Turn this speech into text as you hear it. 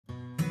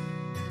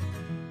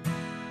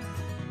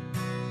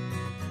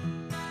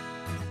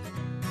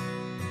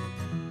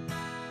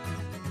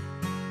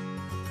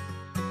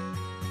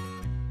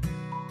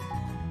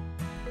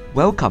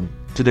Welcome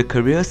to the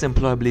Careers,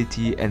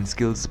 Employability and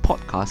Skills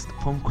podcast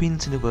from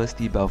Queen's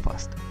University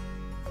Belfast.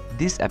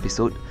 This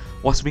episode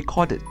was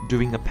recorded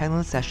during a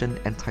panel session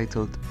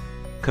entitled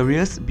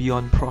Careers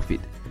Beyond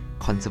Profit,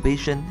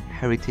 Conservation,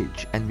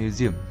 Heritage and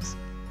Museums,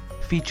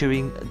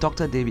 featuring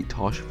Dr. David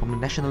Tosh from the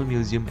National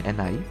Museum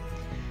NI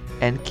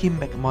and Kim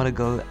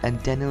McMonagle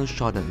and Daniel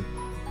Shorten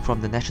from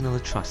the National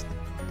Trust,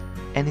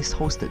 and is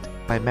hosted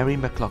by Mary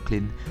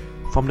McLaughlin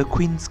from the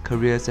Queen's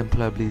Careers,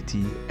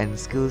 Employability and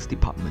Skills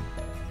Department.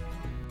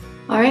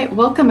 All right,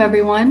 welcome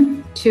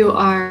everyone to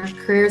our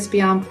Careers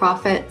Beyond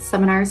Profit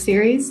seminar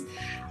series.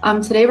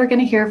 Today we're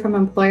going to hear from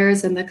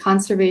employers in the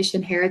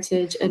Conservation,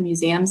 Heritage and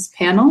Museums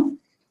panel.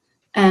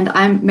 And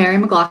I'm Mary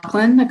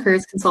McLaughlin, a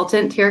careers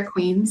consultant here at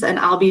Queen's, and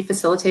I'll be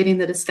facilitating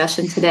the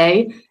discussion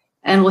today.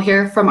 And we'll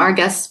hear from our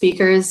guest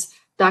speakers,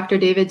 Dr.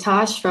 David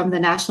Tosh from the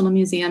National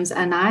Museums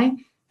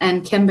NI,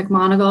 and Kim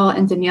McMonagle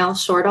and Danielle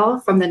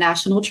Shortall from the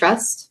National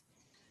Trust.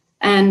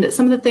 And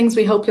some of the things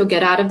we hope you'll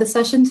get out of the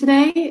session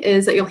today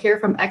is that you'll hear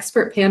from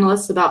expert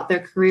panelists about their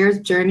career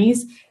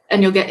journeys,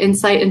 and you'll get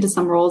insight into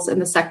some roles in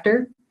the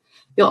sector.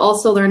 You'll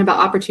also learn about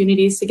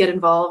opportunities to get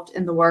involved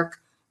in the work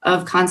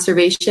of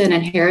conservation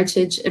and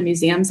heritage and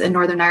museums in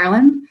Northern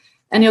Ireland.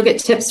 And you'll get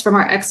tips from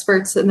our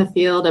experts in the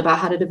field about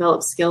how to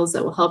develop skills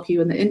that will help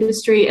you in the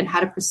industry and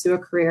how to pursue a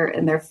career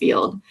in their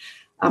field.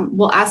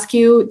 We'll ask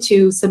you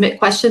to submit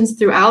questions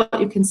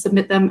throughout. You can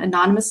submit them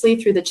anonymously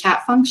through the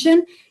chat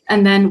function,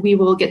 and then we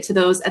will get to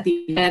those at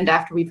the end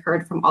after we've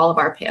heard from all of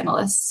our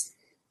panelists.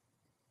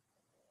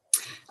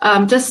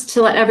 Just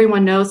to let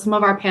everyone know, some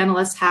of our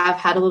panelists have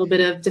had a little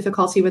bit of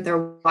difficulty with their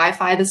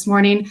Wi-Fi this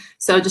morning,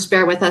 so just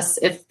bear with us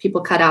if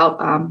people cut out,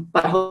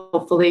 but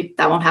hopefully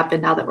that won't happen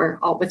now that we're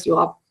all with you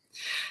all.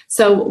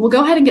 So we'll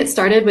go ahead and get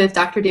started with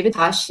Dr. David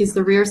Tosh. He's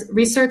the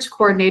research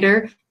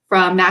coordinator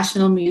from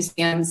National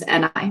Museums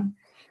NI.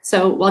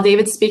 So while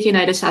David's speaking,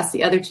 I just asked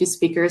the other two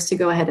speakers to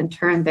go ahead and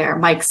turn their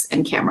mics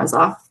and cameras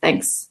off.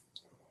 Thanks.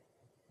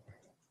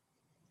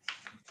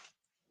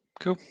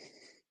 Cool.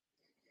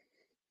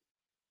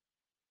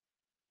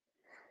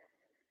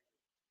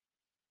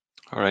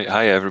 All right.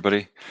 Hi,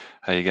 everybody.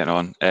 How you getting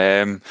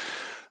on?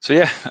 So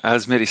yeah,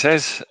 as Mary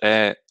says,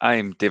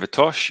 I'm David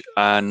Tosh,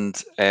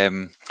 and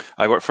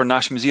I work for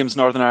National Museums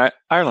Northern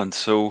Ireland.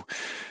 So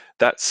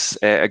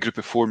that's a group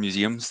of 4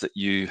 museums that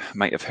you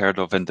might have heard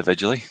of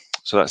individually.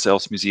 So that's the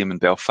Ulster Museum in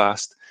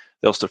Belfast,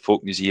 the Ulster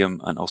Folk Museum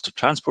and Ulster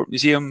Transport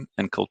Museum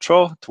in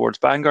Kiltraw towards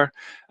Bangor,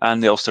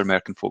 and the Ulster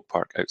American Folk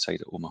Park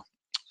outside of Omagh.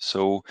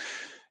 So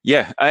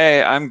yeah,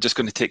 I'm just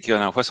going to take you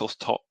on a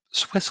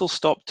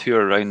whistle-stop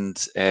tour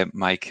around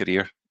my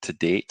career to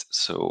date.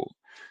 So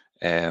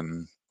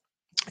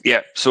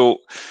yeah,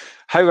 so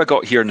how I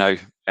got here now.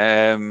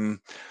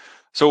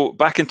 So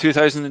back in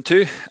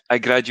 2002, I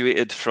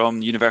graduated from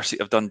the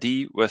University of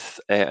Dundee with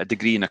a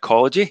degree in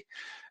ecology.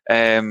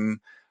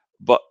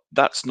 But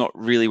that's not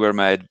really where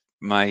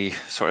my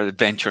sort of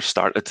adventure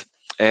started.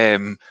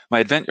 My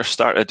adventure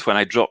started when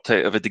I dropped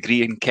out of a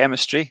degree in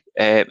chemistry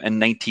in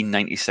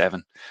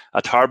 1997.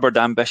 I'd harboured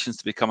ambitions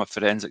to become a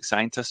forensic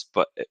scientist,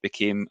 but it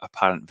became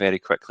apparent very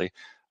quickly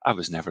I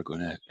was never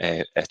going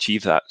to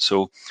achieve that.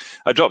 So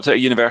I dropped out of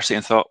university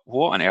and thought,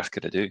 what on earth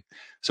could I do?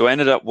 So I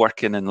ended up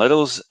working in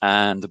Lidl's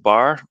and the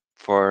bar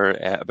for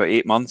about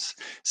 8 months,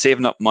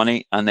 saving up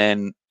money, and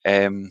then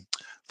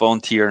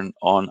volunteering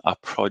on a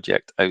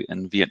project out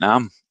in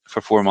Vietnam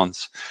for 4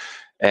 months.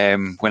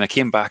 When I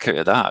came back out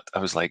of that, I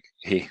was like,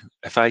 hey,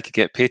 if I could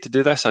get paid to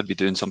do this, I'd be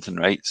doing something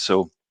right.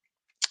 So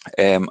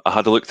I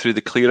had a look through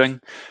the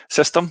clearing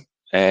system,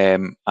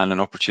 and an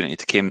opportunity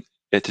to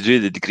do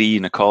the degree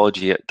in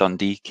ecology at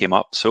Dundee came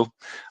up. So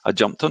I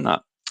jumped on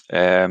that.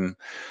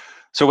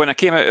 So when I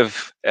came out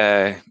of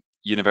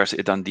University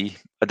of Dundee,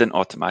 I didn't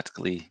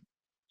automatically,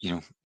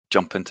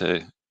 jump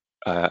into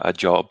a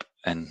job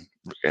and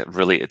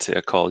related to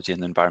ecology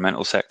and the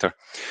environmental sector.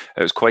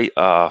 It was quite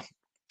a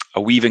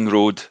weaving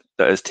road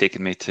that has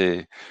taken me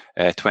to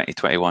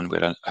 2021,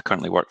 where I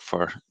currently work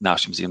for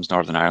National Museums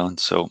Northern Ireland.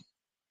 So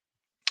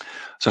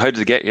how did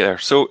I get there?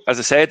 So as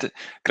I said,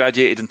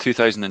 graduated in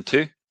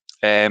 2002.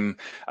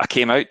 I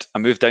came out, I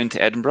moved down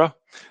to Edinburgh,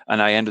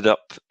 and I ended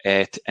up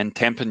in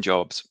temping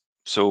jobs.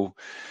 So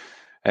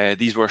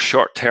these were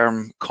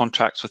short-term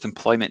contracts with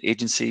employment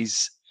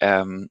agencies,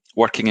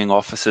 working in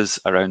offices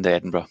around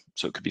Edinburgh.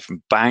 So it could be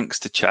from banks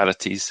to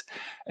charities.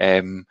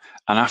 And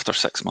after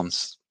 6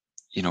 months,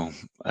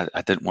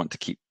 I didn't want to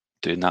keep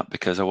doing that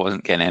because I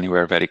wasn't getting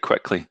anywhere very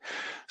quickly.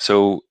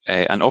 So,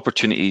 and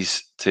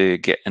opportunities to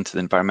get into the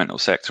environmental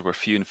sector were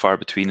few and far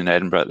between in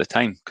Edinburgh at the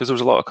time because there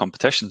was a lot of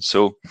competition.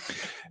 So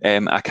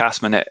I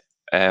cast my net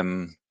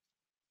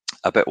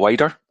a bit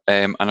wider,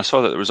 and I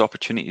saw that there was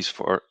opportunities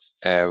for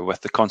with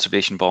the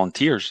conservation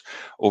volunteers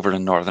over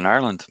in Northern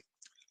Ireland.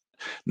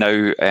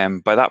 Now,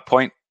 by that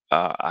point,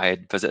 I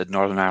had visited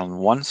Northern Ireland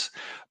once,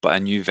 but I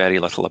knew very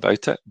little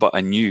about it. But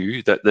I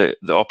knew that the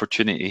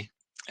opportunity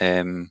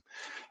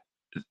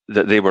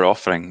that they were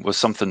offering was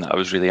something that I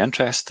was really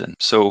interested in.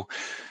 So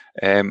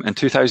in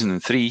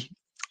 2003,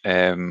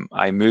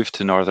 I moved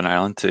to Northern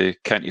Ireland to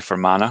County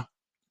Fermanagh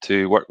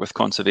to work with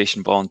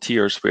conservation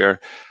volunteers, where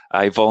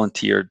I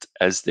volunteered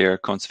as their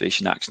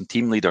conservation action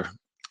team leader.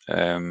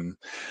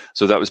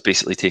 So that was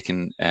basically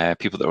taking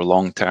people that were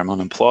long-term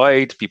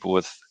unemployed, people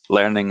with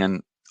learning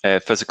and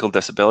physical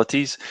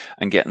disabilities,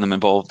 and getting them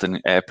involved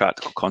in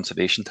practical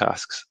conservation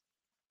tasks.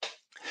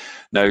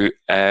 Now,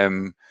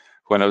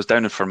 when I was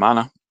down in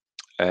Fermanagh,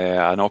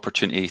 an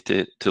opportunity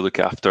to look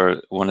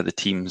after one of the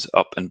teams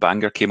up in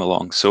Bangor came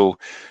along. So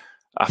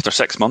after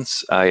 6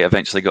 months, I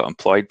eventually got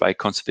employed by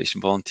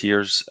Conservation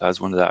Volunteers as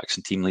one of the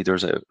action team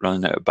leaders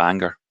running out of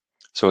Bangor.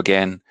 So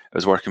again, I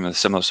was working with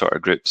similar sort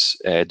of groups,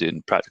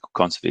 doing practical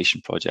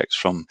conservation projects,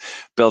 from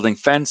building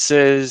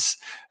fences,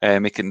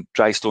 making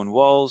dry stone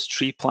walls,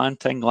 tree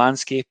planting,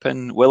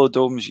 landscaping, willow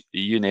domes,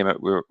 you name it,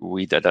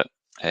 we did it.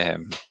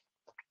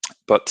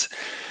 But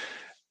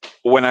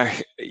when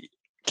I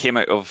came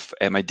out of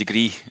my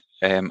degree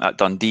at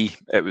Dundee,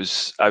 I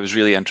was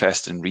really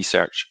interested in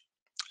research.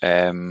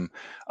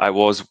 I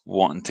was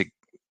wanting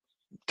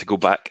to go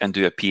back and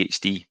do a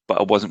PhD, but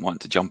I wasn't wanting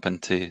to jump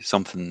into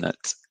something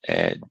that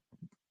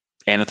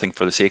anything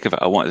for the sake of it.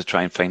 I wanted to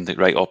try and find the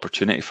right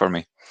opportunity for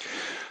me.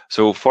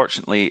 So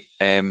fortunately,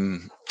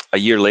 a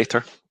year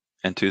later,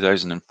 in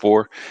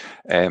 2004,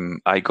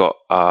 I got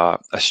a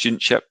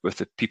studentship with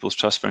the People's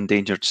Trust for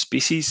Endangered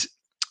Species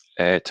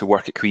to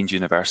work at Queen's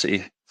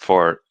University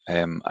for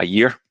a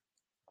year.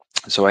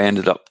 So I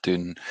ended up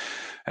doing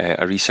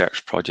a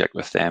research project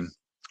with them,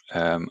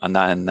 and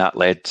that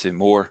led to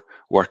more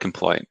work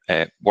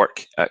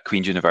at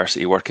Queen's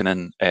University, working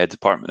in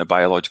Department of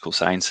Biological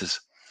Sciences,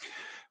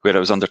 where I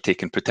was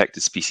undertaking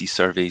protected species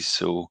surveys.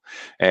 So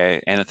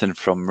anything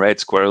from red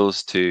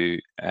squirrels to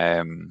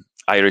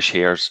Irish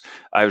hares.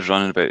 I was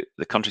running about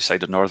the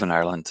countryside of Northern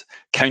Ireland,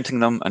 counting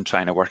them and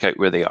trying to work out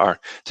where they are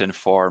to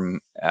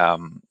inform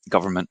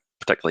government,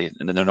 particularly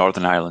in the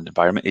Northern Ireland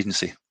Environment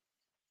Agency.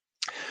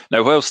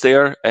 Now, whilst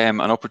there,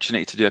 an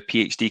opportunity to do a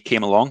PhD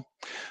came along.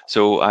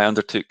 So I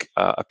undertook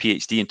a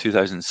PhD in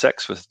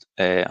 2006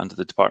 under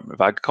the Department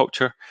of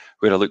Agriculture,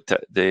 where I looked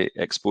at the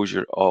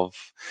exposure of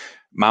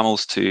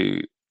mammals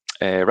to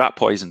rat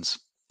poisons.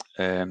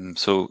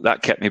 So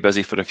that kept me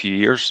busy for a few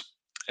years.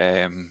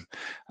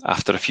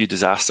 After a few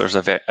disasters,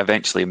 I've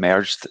eventually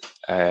emerged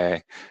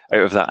out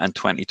of that in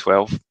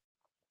 2012.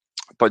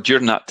 But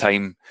during that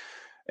time,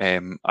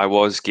 I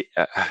was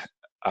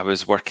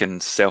working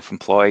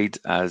self-employed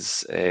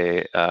as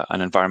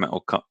an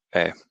environmental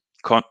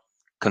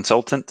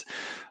consultant.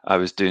 I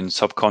was doing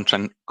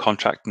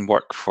subcontracting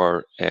work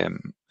for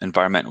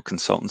environmental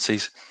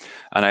consultancies,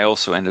 and I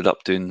also ended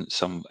up doing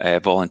some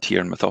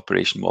volunteering with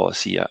Operation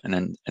Wallacea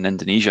in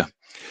Indonesia.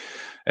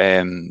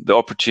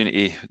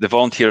 The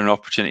volunteering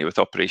opportunity with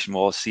Operation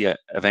Wallacea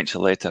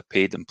eventually led to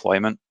paid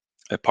employment,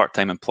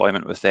 part-time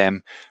employment with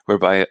them,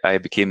 whereby I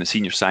became the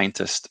senior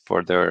scientist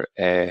for their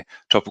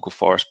tropical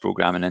forest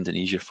program in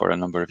Indonesia for a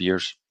number of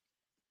years.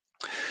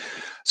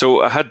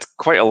 So I had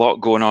quite a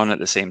lot going on at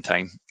the same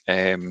time,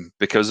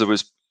 because there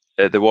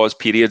was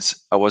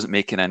periods I wasn't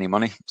making any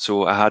money,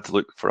 so I had to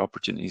look for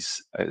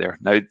opportunities out there.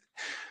 Now,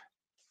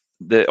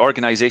 the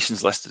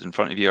organisations listed in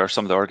front of you are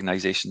some of the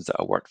organisations that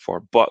I worked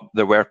for, but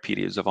there were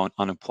periods of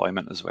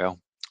unemployment as well.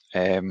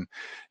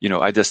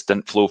 I just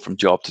didn't flow from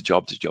job to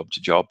job to job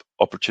to job.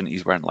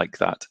 Opportunities weren't like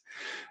that.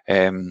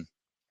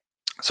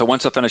 So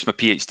once I finished my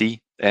PhD,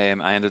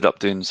 I ended up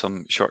doing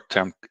some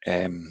short-term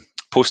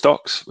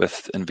postdocs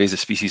with Invasive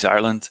Species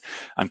Ireland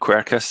and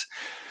Quercus.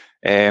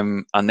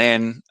 And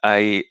then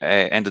I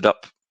ended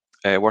up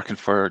working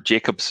for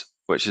Jacobs,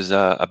 which is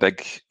a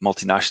big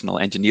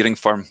multinational engineering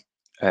firm.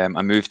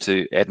 I moved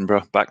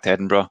back to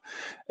Edinburgh,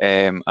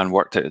 and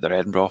worked out of their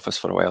Edinburgh office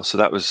for a while. So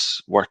that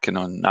was working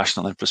on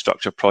national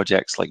infrastructure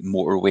projects like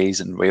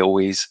motorways and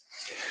railways,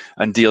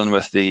 and dealing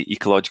with the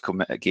ecological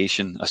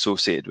mitigation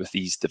associated with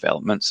these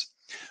developments.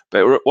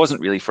 But it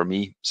wasn't really for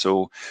me.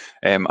 So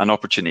an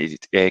opportunity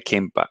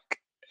came back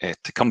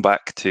to come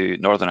back to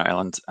Northern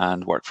Ireland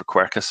and work for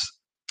Quercus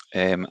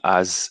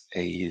as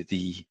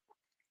the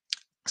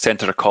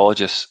centre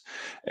ecologist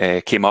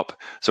came up.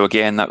 So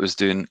again, that was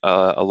doing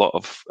a lot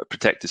of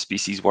protected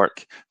species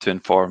work to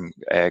inform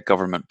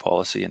government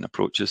policy and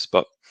approaches.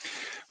 But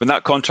when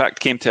that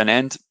contract came to an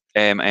end, I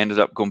ended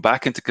up going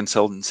back into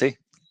consultancy.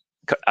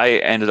 I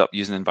ended up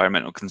using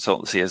environmental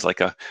consultancy as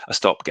like a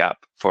stopgap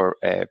for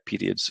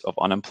periods of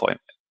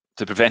unemployment,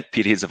 to prevent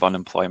periods of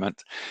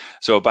unemployment.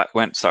 So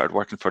I started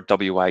working for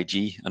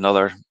WIG,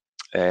 another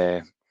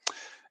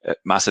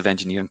massive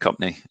engineering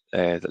company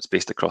that's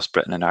based across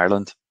Britain and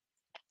Ireland.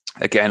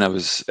 Again, I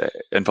was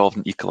involved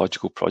in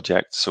ecological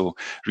projects, so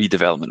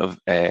redevelopment of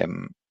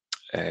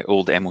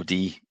old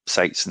MOD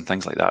sites and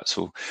things like that.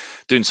 So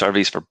doing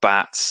surveys for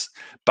bats,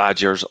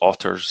 badgers,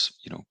 otters,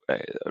 a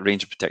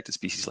range of protected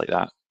species like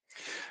that.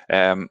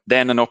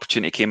 Then an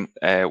opportunity came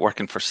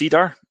working for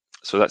CEDAR.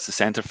 So that's the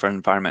Centre for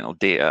Environmental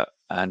Data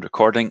and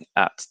Recording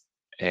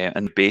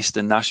and based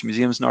in National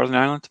Museums, Northern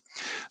Ireland.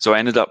 So I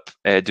ended up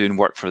doing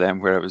work for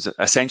them, where I was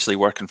essentially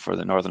working for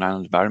the Northern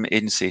Ireland Environment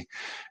Agency,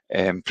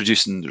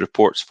 producing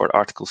reports for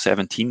Article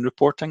 17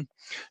 reporting.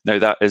 Now,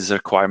 that is a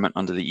requirement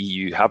under the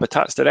EU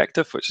Habitats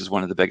Directive, which is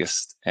one of the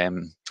biggest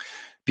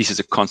pieces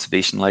of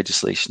conservation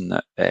legislation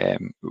that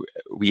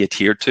we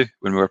adhered to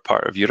when we were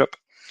part of Europe.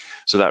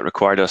 So that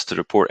required us to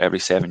report every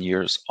 7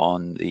 years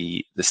on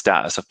the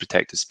status of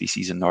protected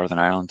species in Northern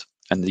Ireland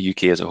and the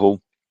UK as a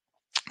whole.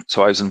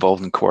 So I was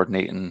involved in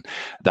coordinating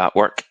that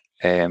work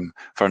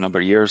for a number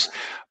of years.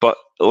 But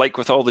like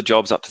with all the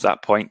jobs up to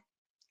that point,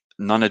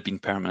 none had been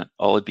permanent.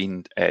 All had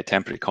been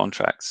temporary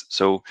contracts.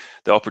 So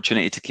the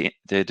opportunity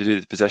to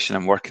do the position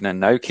I'm working in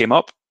now came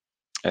up.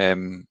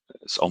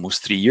 It's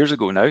almost 3 years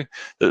ago now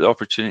that the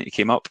opportunity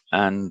came up,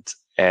 and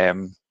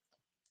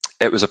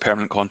it was a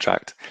permanent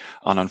contract.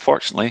 And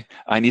unfortunately,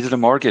 I needed a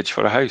mortgage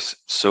for a house.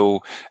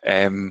 So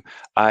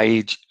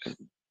I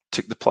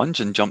took the plunge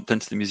and jumped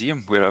into the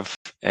museum, where I've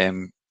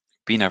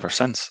been ever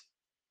since.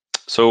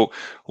 So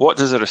what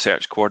does a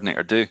research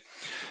coordinator do?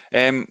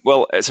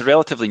 Well, it's a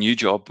relatively new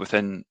job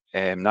within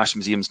National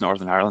Museums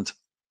Northern Ireland.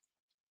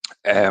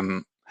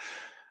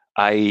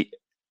 It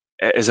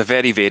is a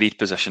very varied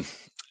position.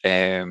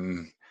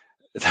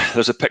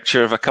 There's a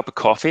picture of a cup of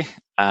coffee,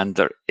 and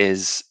there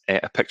is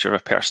a picture of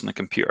a person on a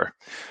computer.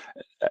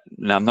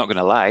 Now, I'm not going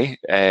to lie,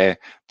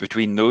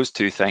 between those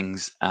two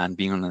things and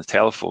being on the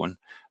telephone,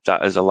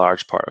 that is a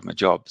large part of my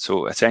job.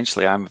 So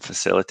essentially, I'm a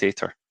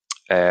facilitator,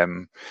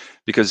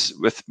 because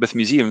with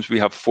museums, we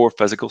have 4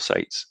 physical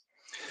sites,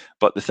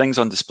 but the things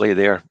on display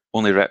there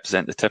only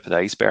represent the tip of the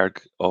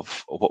iceberg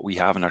of what we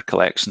have in our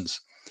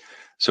collections.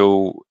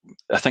 So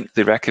I think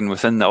they reckon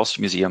within the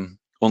Ulster Museum,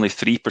 only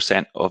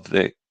 3% of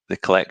the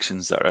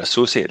collections that are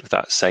associated with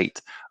that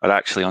site are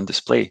actually on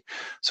display.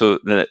 So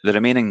the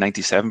remaining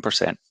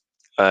 97%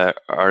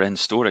 are in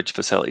storage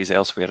facilities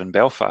elsewhere in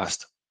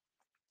Belfast.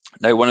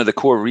 Now, one of the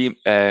core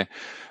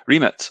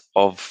remits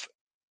of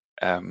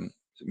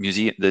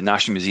the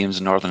National Museums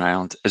in Northern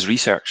Ireland is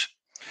research.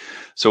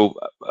 So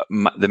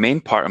the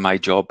main part of my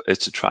job is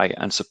to try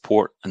and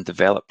support and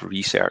develop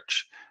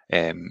research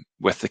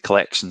with the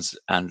collections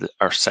and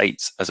our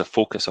sites as a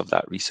focus of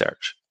that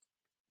research.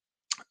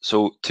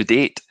 So to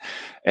date,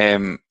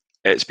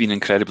 it's been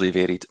incredibly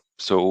varied.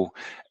 So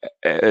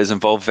it has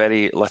involved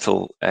very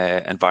little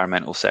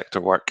environmental sector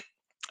work,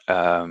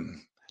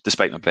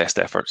 despite my best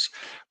efforts.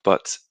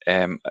 But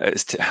a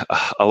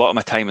lot of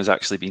my time has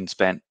actually been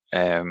spent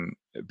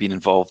being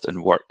involved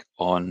in work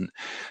on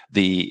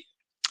the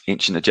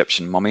ancient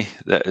Egyptian mummy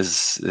that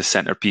is the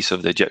centerpiece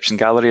of the Egyptian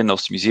Gallery in the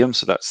Ulster Museum.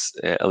 So that's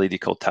a lady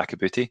called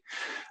Takabuti.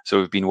 So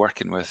we've been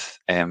working with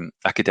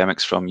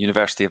academics from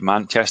University of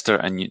Manchester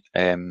and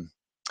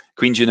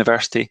Queen's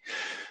University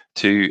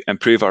to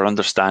improve our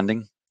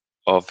understanding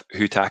of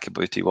who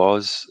Takabuti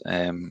was,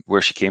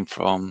 where she came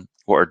from,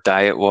 what her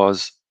diet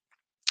was,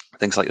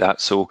 things like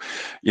that. So,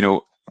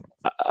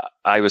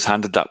 I was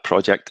handed that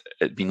project.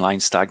 It'd been lying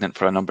stagnant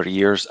for a number of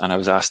years, and I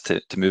was asked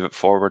to move it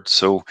forward.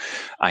 So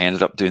I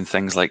ended up doing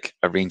things like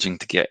arranging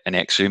to get an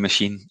X-ray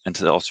machine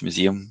into the Ulster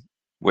Museum,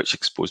 which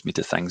exposed me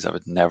to things I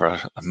would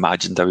never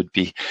imagined I would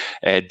be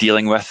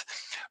dealing with.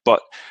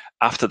 But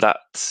after that,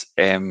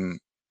 all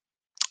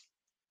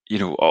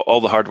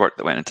the hard work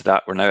that went into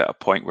that, we're now at a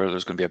point where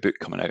there's going to be a book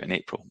coming out in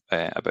April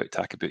about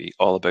Takabuti,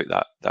 all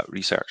about that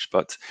research.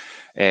 But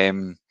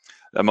I'm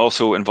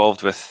also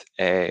involved with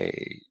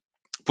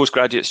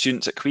postgraduate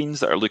students at Queen's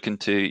that are looking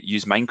to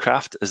use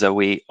Minecraft as a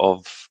way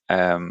of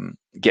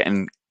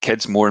getting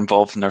kids more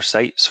involved in their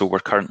site. So we're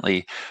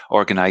currently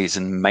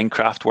organising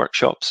Minecraft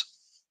workshops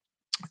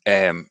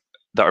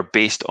that are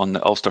based on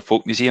the Ulster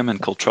Folk Museum in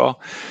Cultraw,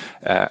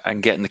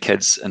 and getting the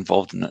kids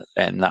involved in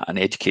that and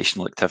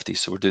educational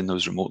activities. So we're doing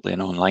those remotely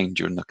and online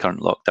during the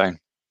current lockdown.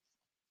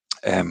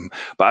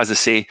 But as I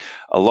say,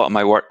 a lot of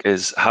my work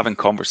is having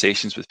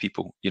conversations with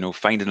people,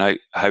 finding out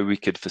how we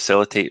could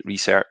facilitate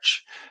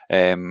research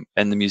in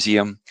the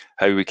museum,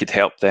 how we could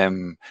help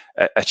them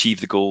achieve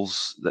the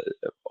goals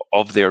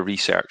of their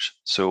research.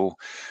 So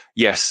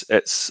yes,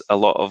 it's a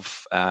lot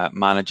of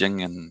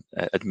managing and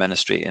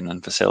administrating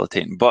and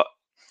facilitating, but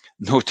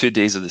no 2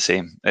 days are the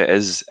same. It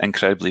is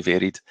incredibly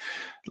varied.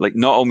 Like,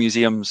 not all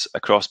museums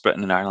across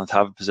Britain and Ireland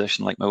have a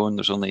position like my own.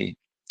 I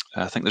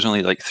think there's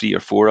only like 3 or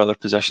 4 other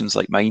positions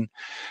like mine,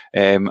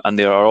 and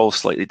they are all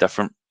slightly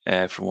different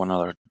from one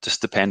another,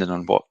 just depending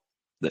on what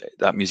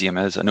that museum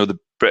is. I know the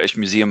British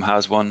Museum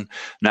has one,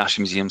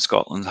 National Museum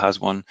Scotland has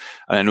one,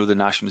 and I know the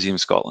National Museum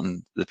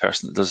Scotland, the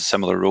person that does a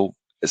similar role,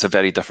 it's a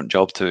very different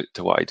job to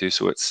what I do.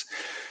 So it's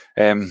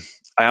I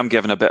am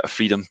given a bit of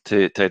freedom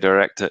to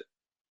direct it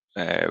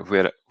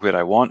where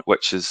I want,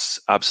 which is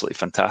absolutely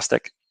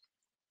fantastic.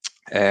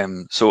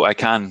 So I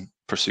can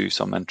pursue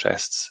some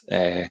interests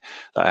that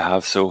I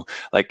have. So,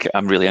 like,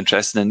 I'm really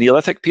interested in the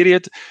Neolithic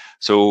period.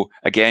 So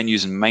again,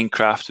 using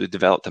Minecraft, we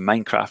developed a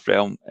Minecraft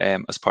realm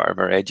as part of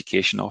our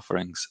education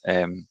offerings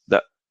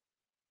that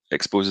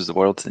exposes the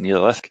world to the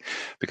Neolithic,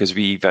 because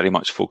we very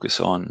much focus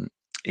on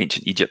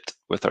ancient Egypt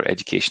with our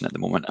education at the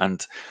moment.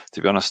 And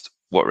to be honest,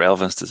 what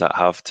relevance does that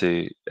have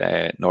to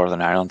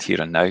Northern Ireland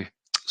here and now?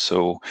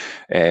 So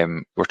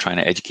we're trying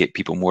to educate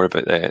people more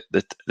about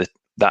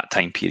that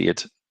time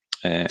period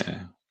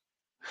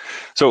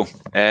So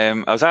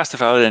I was asked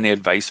if I had any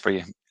advice for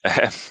you.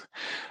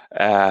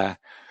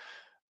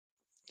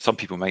 Some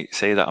people might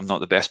say that I'm not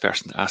the best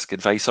person to ask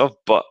advice of,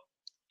 but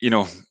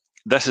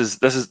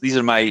these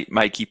are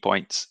my key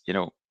points.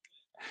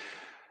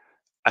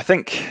 I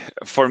think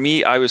for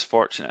me, I was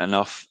fortunate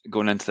enough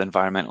going into the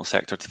environmental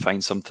sector to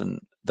find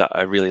something that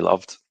I really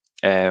loved.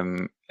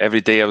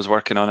 Every day I was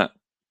working on it,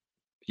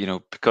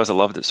 because I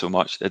loved it so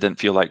much, it didn't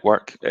feel like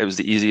work. It was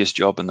the easiest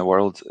job in the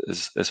world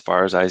as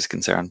far as I was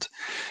concerned.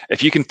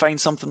 If you can find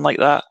something like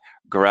that,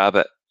 grab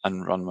it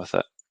and run with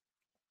it.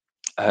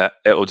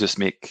 It'll just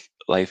make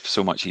life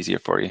so much easier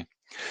for you.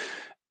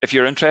 If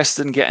you're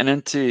interested in getting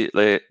into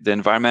the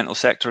environmental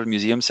sector,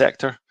 museum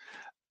sector,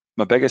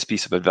 my biggest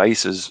piece of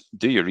advice is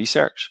do your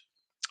research.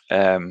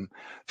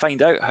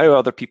 Find out how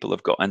other people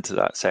have got into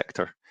that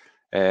sector.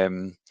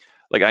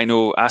 Like I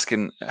know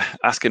asking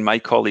my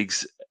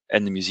colleagues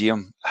in the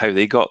museum how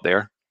they got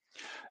there,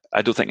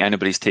 I don't think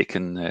anybody's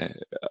taken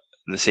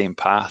the same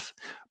path.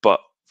 But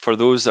for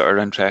those that are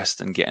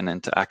interested in getting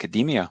into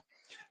academia,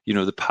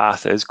 the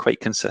path is quite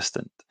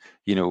consistent.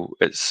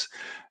 It's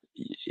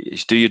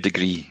do your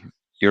degree,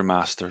 your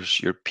master's,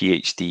 your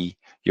PhD,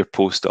 your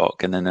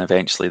postdoc, and then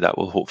eventually that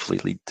will hopefully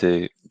lead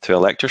to a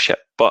lectureship.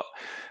 But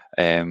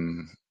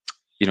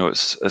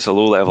it's a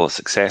low level of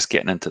success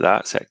getting into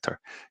that sector.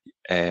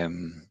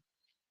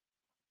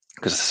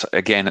 Because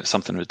again, it's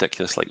something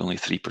ridiculous, like only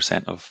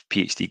 3% of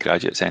PhD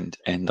graduates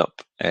end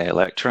up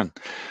lecturing.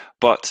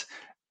 But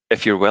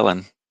if you're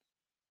willing,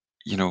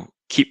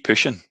 keep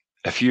pushing.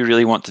 If you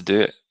really want to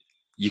do it,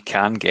 you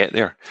can get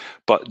there.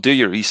 But do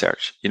your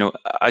research.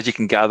 As you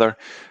can gather,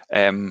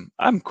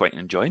 I'm quite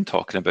enjoying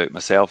talking about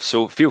myself.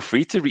 So feel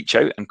free to reach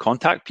out and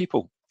contact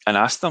people and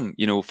ask them,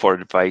 for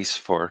advice,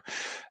 for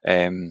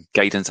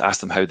guidance. Ask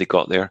them how they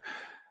got there.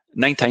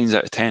 9 times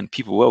out of 10,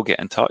 people will get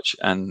in touch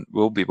and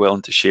will be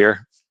willing to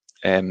share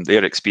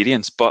their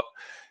experience. But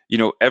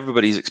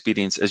everybody's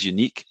experience is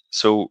unique,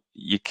 so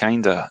you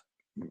kind of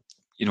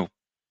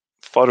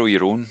follow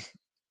your own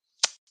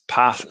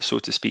path, so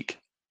to speak.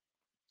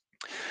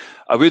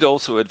 I would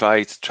also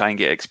advise to try and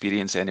get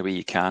experience any way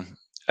you can.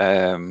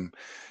 I've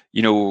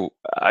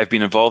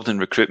been involved in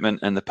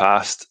recruitment in the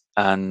past,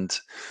 and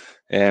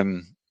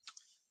the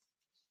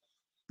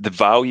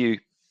value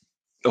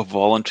of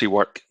voluntary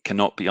work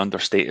cannot be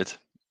understated.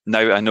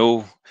 Now, I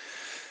know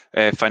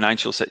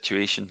financial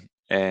situation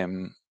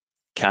can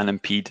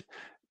impede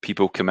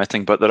people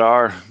committing, but there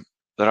are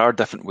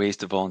different ways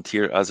to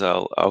volunteer, as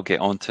I'll get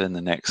onto in the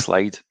next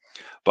slide.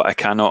 But I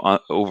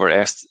cannot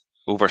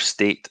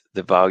overstate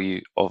the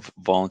value of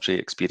voluntary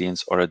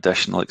experience or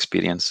additional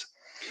experience.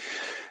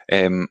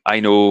 I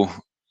know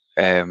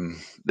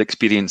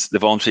the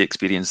voluntary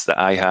experience that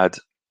I had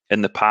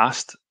in the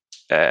past,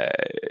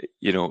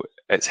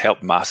 it's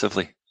helped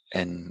massively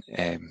in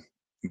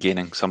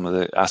gaining some of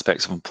the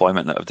aspects of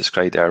employment that I've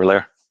described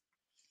earlier.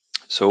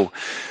 So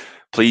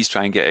please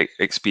try and get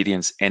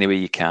experience any way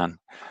you can.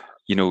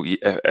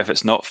 If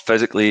it's not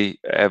physically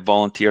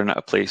volunteering at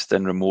a place,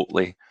 then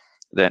remotely,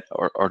 then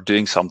or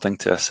doing something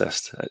to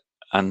assist.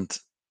 And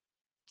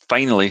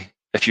finally,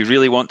 if you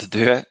really want to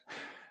do it,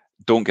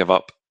 don't give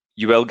up.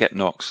 You will get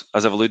knocks.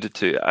 As I've alluded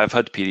to, I've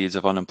had periods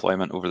of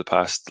unemployment over the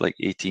past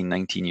 18,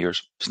 19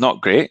 years. It's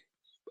not great.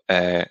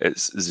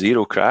 It's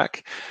zero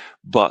crack,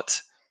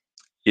 but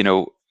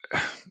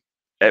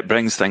it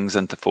brings things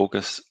into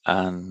focus,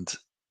 and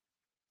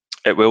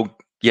it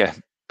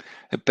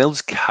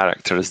builds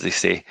character, as they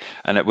say,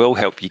 and it will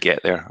help you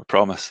get there, I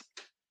promise.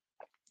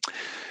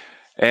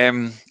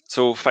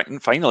 So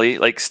finally,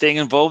 staying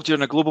involved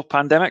during a global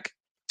pandemic,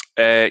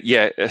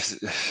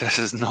 this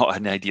is not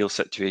an ideal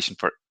situation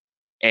for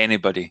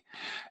anybody.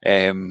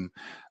 And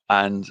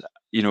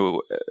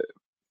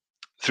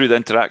through the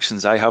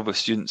interactions I have with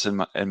students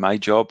in my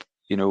job,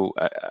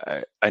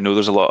 I know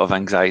there's a lot of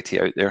anxiety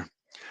out there,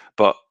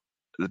 but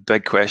the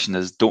big question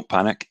is, don't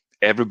panic.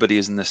 Everybody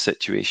is in this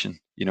situation.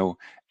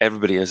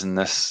 Everybody is in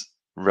this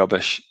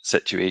rubbish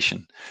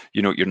situation.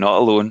 You're not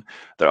alone.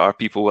 There are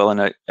people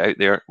out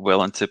there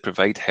willing to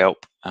provide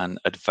help and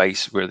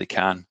advice where they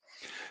can.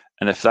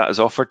 And if that is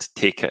offered,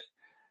 take it.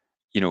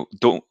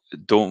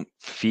 Don't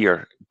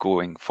fear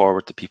going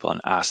forward to people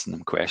and asking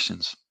them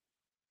questions.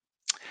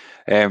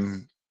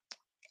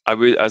 I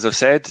would, as I've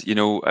said,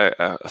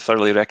 I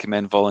thoroughly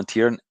recommend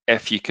volunteering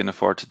if you can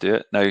afford to do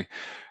it. Now,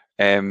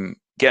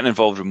 getting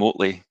involved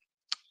remotely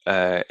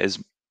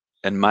is,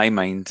 in my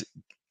mind,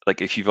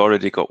 if you've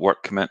already got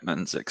work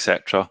commitments,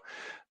 etc.,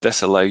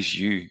 this allows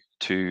you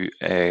to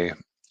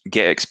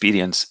get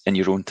experience in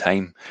your own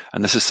time.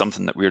 And this is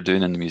something that we're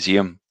doing in the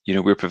museum.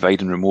 We're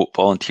providing remote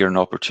volunteering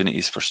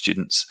opportunities for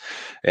students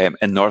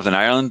in Northern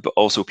Ireland, but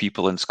also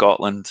people in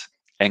Scotland,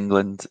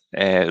 England,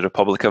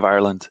 Republic of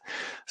Ireland.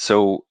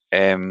 So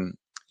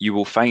you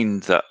will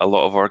find that a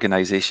lot of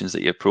organisations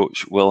that you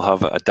approach will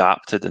have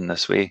adapted in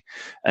this way.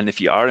 And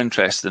if you are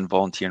interested in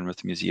volunteering with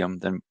the museum,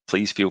 then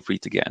please feel free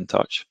to get in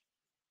touch.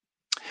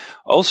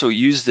 Also,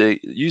 use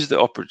the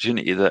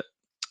opportunity that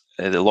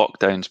the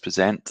lockdowns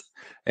present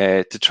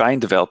to try and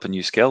develop a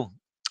new skill.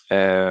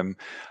 A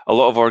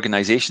lot of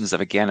organisations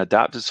have again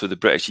adapted. So the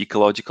British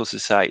Ecological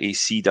Society,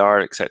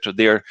 CEDAR, etc.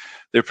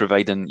 They're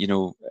providing, you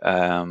know,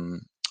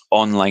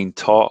 online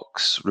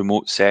talks,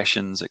 remote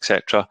sessions,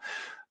 etc.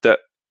 That,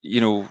 you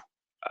know,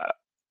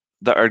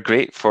 that are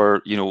great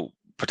for, you know,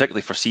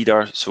 particularly for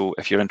CEDAR. So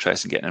if you're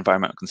interested in getting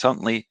environmental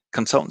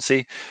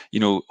consultancy, you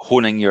know,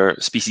 honing your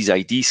species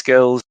ID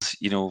skills,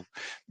 you know,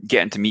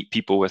 getting to meet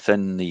people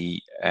within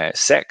the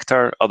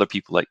sector, other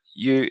people like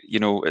you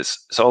know,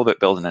 it's all about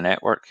building a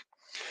network.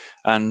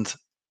 And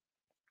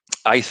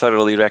I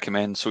thoroughly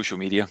recommend social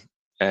media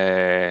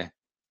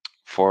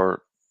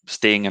for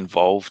staying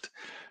involved.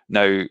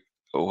 Now,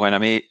 when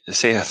I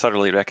say I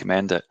thoroughly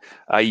recommend it,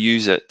 I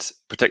use it,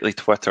 particularly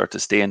Twitter, to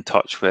stay in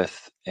touch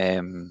with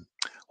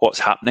what's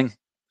happening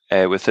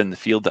within the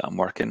field that I'm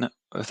working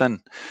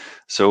within.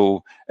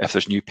 So if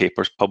there's new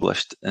papers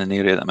published in an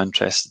area that I'm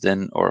interested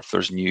in, or if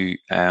there's new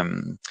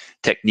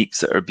techniques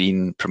that are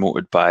being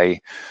promoted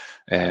by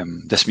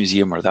this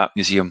museum or that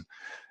museum,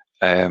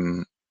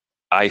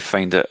 I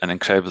find it an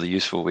incredibly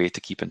useful way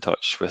to keep in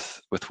touch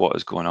with what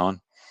is going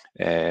on.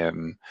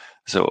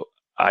 So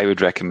I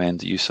would recommend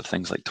the use of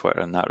things like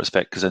Twitter in that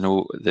respect, because I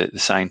know the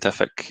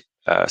scientific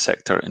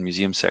sector and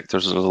museum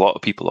sectors, there's a lot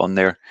of people on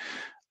there.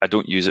 I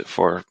don't use it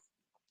for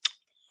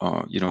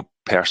you know,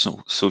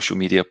 personal social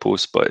media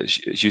posts, but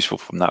it's useful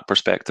from that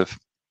perspective.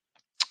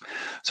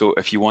 So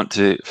if you want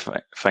to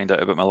find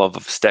out about my love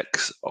of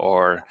sticks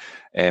or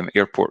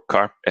airport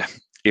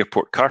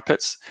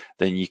carpets,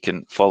 then you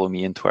can follow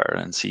me on Twitter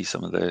and see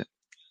some of the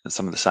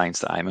science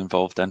that I'm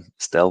involved in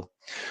still.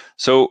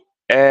 So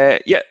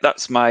yeah,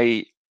 that's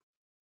my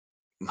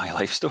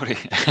life story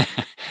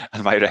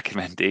and my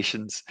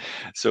recommendations.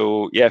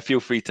 So yeah, feel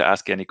free to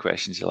ask any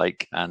questions you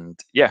like, and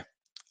yeah,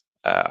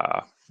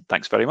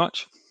 thanks very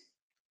much.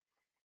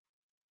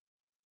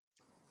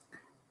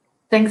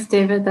 Thanks,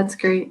 David. That's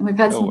great. We've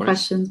had some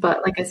questions,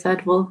 but like I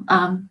said, we'll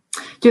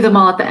do them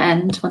all at the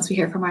end once we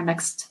hear from our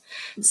next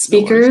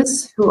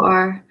speakers, who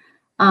are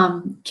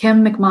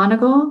Kim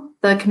McMonigal,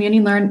 the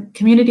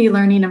Community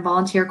Learning and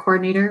Volunteer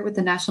Coordinator with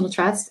the National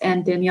Trust,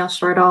 and Danielle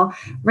Shortall,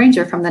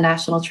 Ranger from the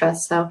National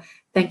Trust. So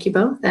thank you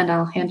both, and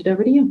I'll hand it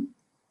over to you.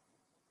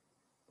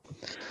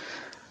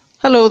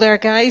 Hello there,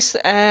 guys.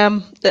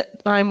 I'm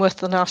with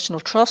the National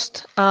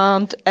Trust,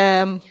 and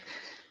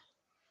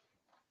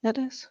it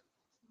is.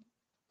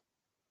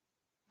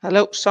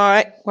 Hello,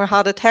 sorry, we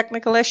had a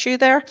technical issue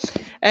there.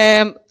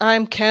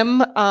 I'm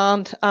Kim,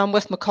 and I'm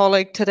with my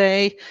colleague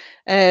today,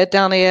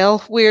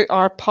 Danielle. We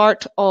are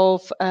part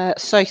of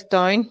South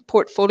Down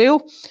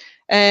portfolio,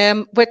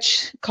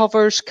 which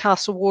covers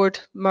Castlewood,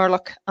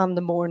 Murlock and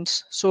the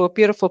Mournes, so a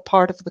beautiful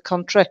part of the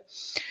country.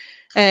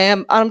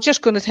 I'm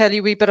just going to tell you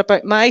a wee bit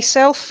about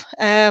myself.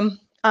 I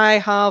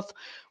have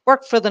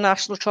worked for the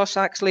National Trust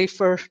actually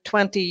for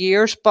 20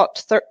 years,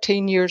 but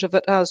 13 years of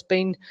it has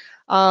been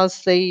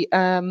as the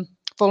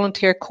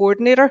volunteer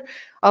coordinator,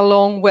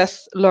 along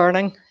with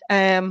learning.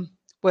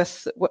 We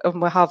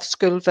have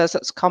school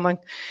visits coming,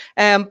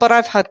 but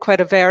I've had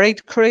quite a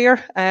varied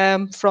career,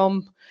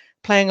 from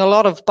playing a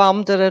lot of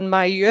bandit in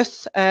my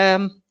youth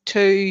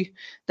to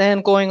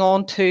then going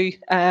on to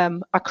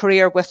a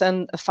career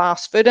within the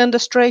fast food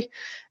industry,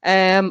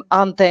 and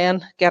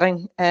then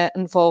getting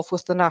involved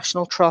with the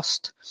National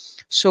Trust.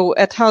 So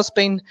it has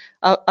been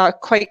a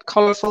quite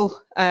colourful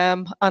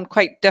and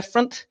quite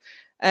different.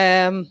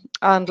 And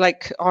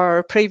like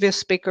our previous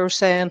speaker was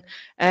saying,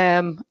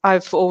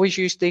 I've always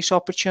used these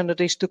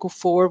opportunities to go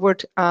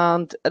forward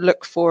and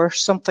look for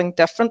something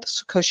different,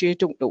 because you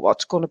don't know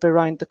what's going to be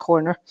around the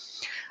corner.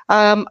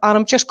 And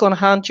I'm just going to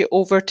hand you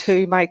over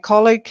to my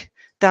colleague,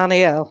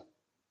 Danielle.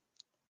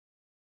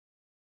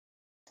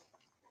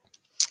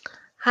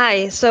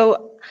 Hi,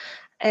 so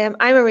I'm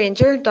a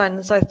ranger down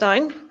in South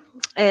Down.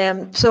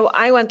 So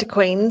I went to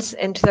Queen's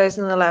in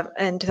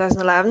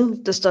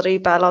 2011 to study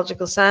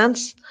biological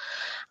science.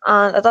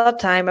 And at that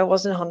time, I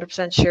wasn't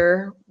 100%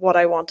 sure what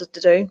I wanted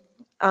to do.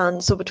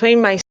 And so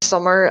between my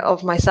summer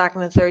of my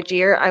second and third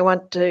year, I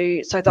went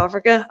to South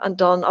Africa and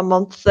done a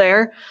month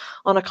there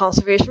on a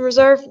conservation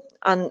reserve.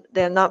 And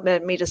then that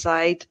made me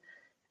decide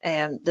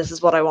this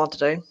is what I want to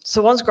do.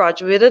 So once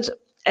graduated,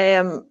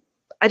 I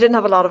didn't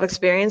have a lot of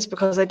experience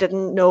because I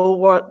didn't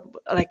know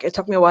it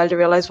took me a while to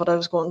realize what I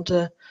was going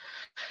to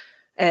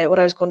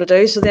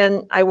do. So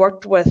then I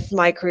worked with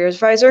my careers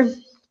advisor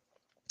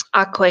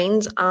at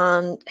Queen's,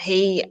 and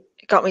he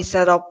got me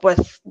set up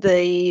with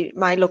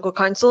my local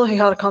council, who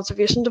had a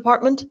conservation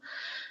department,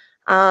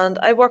 and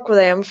I worked with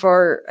them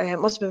for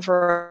must have been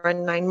for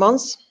around 9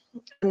 months.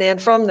 And then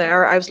from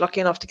there, I was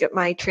lucky enough to get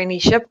my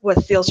traineeship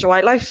with the Ulster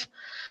Wildlife.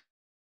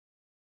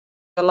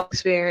 A lot of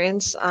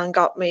experience and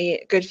got me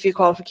a good few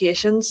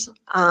qualifications.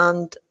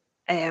 And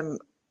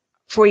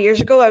 4 years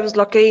ago, I was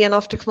lucky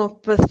enough to come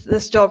up with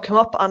this job,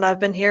 and I've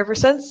been here ever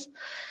since.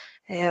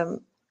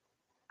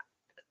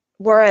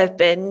 Where I've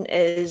been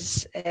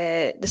is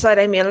the site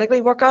I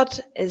mainly work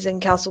at is in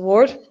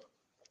Castlewood,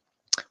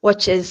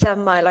 which is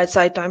 7 miles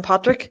outside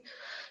Downpatrick.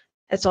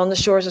 It's on the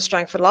shores of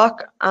Strangford Lough,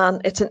 and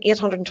it's an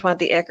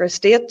 820-acre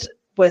estate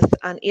with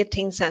an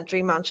 18th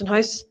century mansion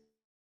house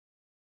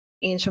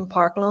ancient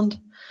parkland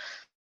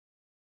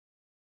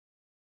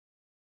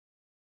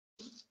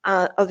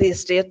of the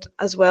estate,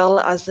 as well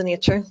as the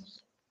nature.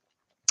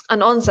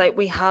 And on site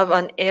we have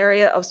an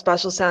area of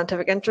special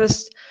scientific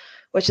interest,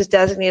 which is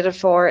designated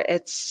for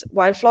its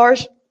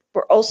wildflowers.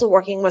 We're also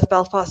working with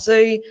Belfast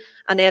Zoo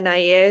and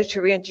NIA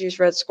to reintroduce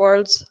red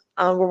squirrels,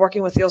 and we're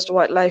working with the Ulster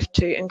Wildlife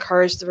to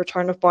encourage the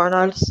return of barn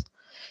owls.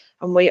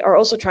 And we are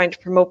also trying to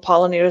promote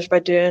pollinators by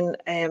doing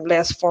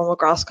less formal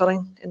grass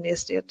cutting in the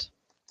estate.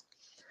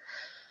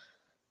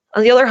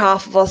 And the other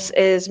half of us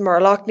is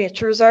Murlock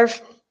Nature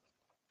Reserve.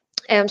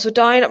 So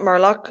down at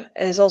Murlock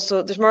is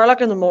also, there's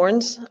Murlock in the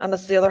Mourns, and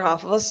it's the other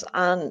half of us,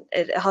 and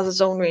it has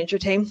its own ranger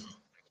team.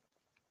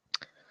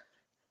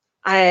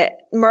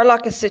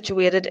 Murlock is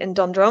situated in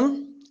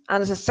Dundrum,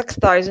 and it's a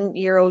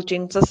 6,000-year-old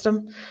dune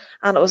system,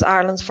 and it was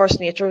Ireland's first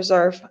nature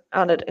reserve,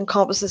 and it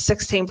encompasses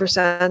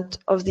 16%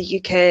 of the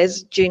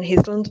UK's dune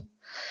heathland.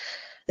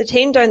 The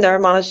team down there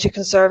managed to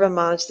conserve and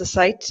manage the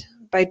site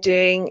by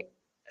doing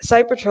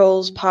site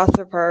patrols, path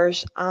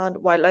repairs, and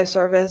wildlife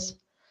surveys.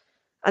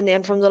 And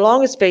then from the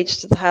longest beach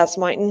to the highest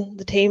mountain,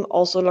 the team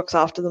also looks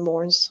after the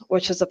Mourns,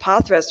 which is a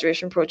path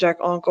restoration project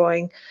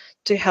ongoing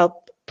to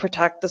help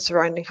protect the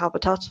surrounding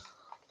habitat.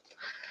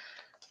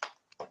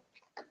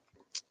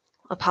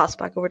 I'll pass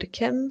back over to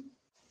Kim.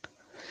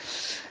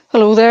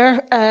 Hello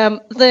there.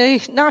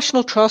 The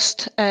National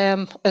Trust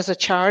is a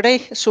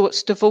charity, so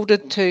it's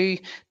devoted to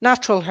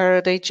natural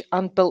heritage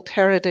and built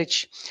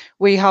heritage.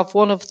 We have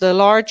one of the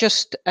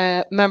largest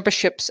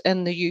memberships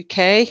in the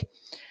UK,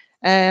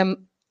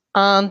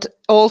 and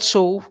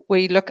also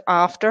we look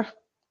after.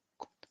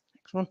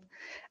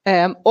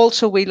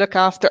 We look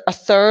after a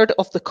third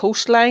of the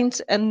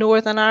coastlines in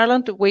Northern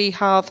Ireland. We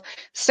have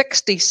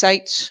 60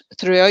 sites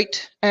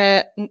throughout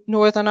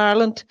Northern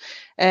Ireland,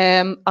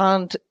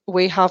 and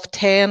we have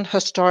 10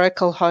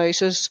 historical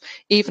houses,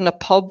 even a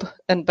pub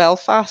in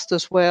Belfast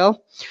as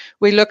well.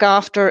 We look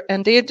after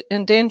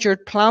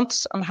endangered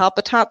plants and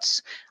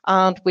habitats,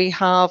 and we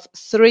have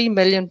 3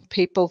 million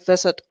people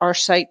visit our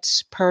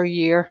sites per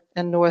year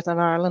in Northern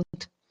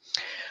Ireland.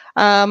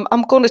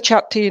 I'm going to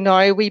chat to you now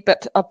a wee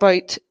bit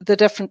about the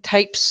different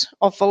types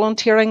of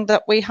volunteering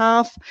that we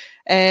have.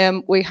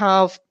 We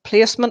have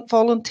placement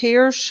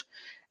volunteers,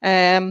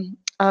 and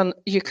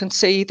you can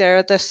see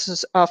there, this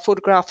is a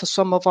photograph of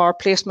some of our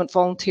placement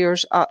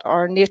volunteers at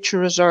our nature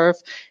reserve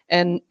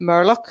in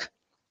Murlock.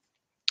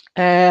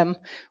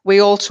 We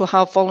also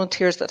have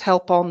volunteers that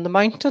help on the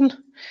mountain.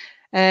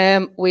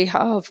 We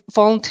have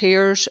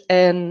volunteers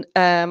on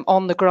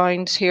the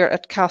grounds here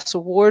at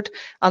Castle Ward,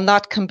 and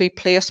that can be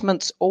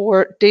placements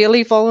or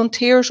daily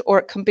volunteers, or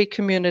it can be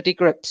community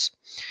groups.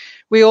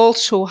 We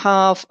also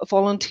have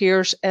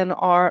volunteers in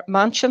our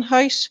mansion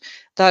house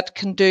that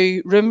can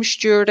do room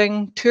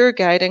stewarding, tour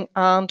guiding,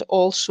 and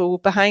also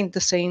behind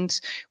the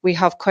scenes we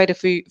have quite a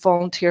few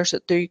volunteers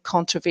that do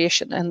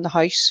conservation in the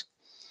house.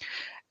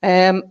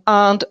 And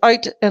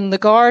out in the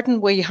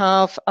garden we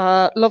have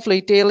a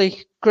lovely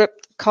daily group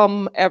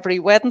come every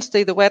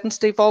Wednesday, the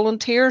Wednesday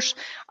volunteers,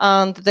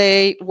 and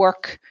they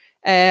work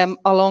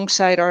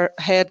alongside our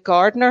head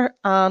gardener,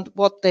 and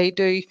what they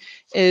do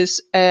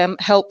is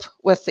help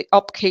with the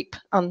upkeep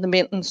and the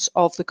maintenance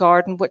of the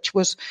garden, which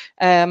was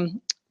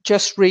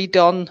just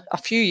redone a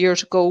few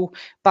years ago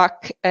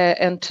back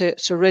into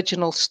its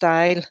original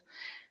style.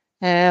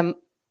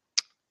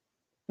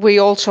 We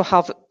also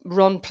have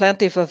run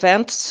plenty of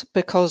events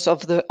because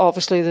of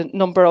obviously the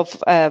number of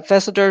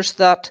visitors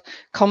that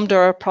come to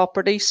our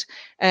properties.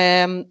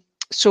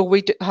 So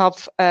we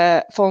have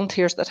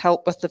volunteers that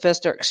help with the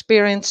visitor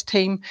experience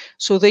team.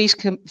 So these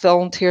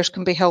volunteers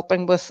can be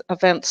helping with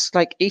events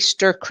like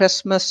Easter,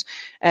 Christmas,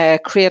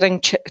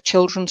 creating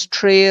children's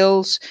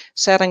trails,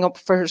 setting up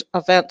for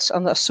events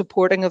and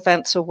supporting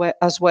events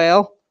as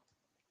well.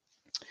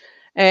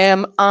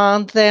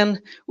 And then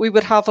we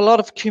would have a lot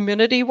of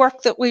community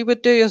work that we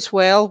would do as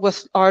well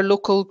with our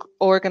local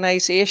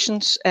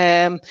organisations.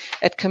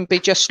 It can be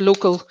just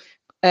local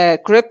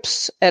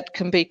groups, it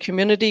can be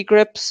community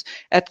groups,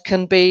 it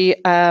can be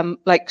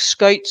like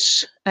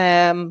scouts,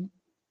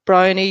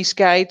 brownies,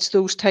 guides,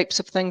 those types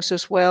of things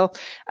as well,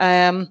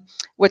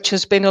 which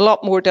has been a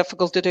lot more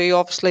difficult to do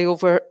obviously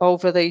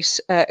over these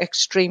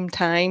extreme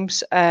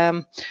times.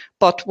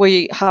 But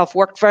we have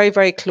worked very,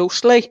 very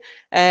closely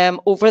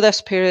over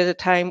this period of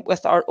time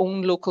with our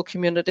own local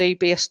community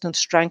based in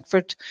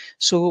Strangford.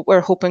 So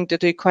we're hoping to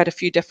do quite a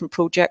few different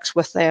projects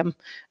with them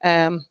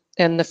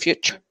in the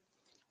future.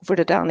 Over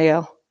to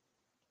Danielle.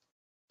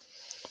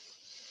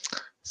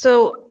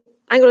 So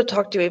I'm going to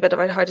talk to you a bit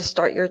about how to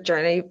start your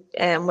journey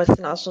with the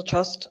National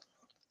Trust.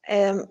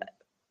 I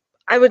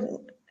would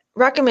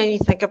recommend you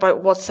think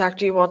about what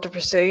sector you want to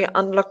pursue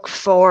and look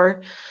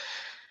for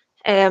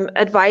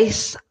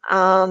advice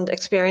and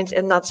experience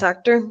in that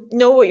sector.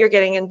 Know what you're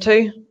getting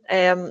into.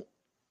 A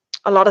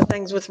lot of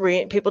things with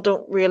people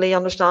don't really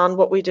understand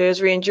what we do as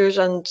rangers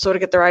and sort of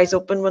get their eyes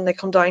open when they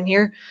come down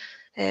here.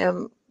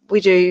 We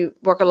do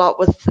work a lot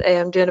with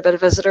doing a bit of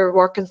visitor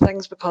work and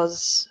things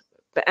because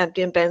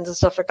emptying bins and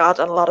stuff like that,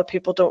 and a lot of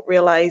people don't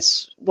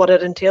realise what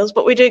it entails.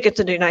 But we do get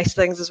to do nice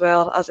things as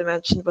well, as I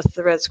mentioned, with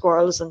the Red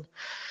Squirrels and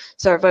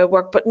survey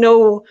work. But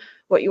know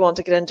what you want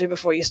to get into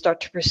before you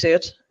start to pursue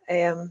it.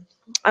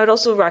 I would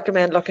also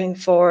recommend looking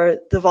for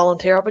the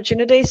volunteer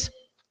opportunities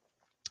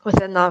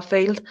within that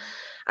field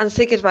and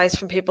seek advice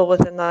from people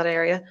within that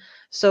area.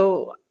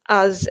 So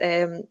as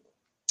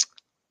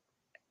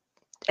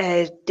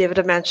David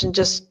had mentioned,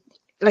 just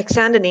like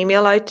send an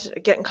email out,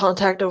 get in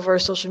contact over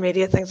social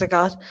media, things like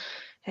that.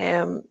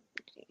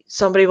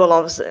 Somebody will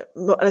obviously,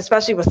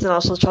 especially with the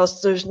National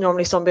Trust, there's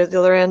normally somebody at the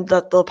other end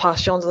that they'll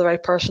pass you on to the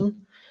right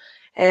person.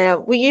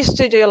 We used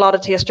to do a lot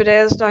of taster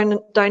days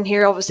down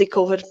here. Obviously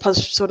COVID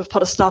has sort of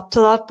put a stop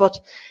to that, but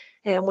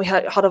we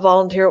had a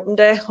volunteer open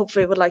day.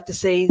 Hopefully we'd like to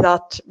see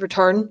that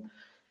return.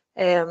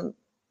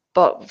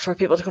 But for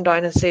people to come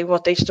down and see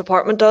what each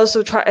department does.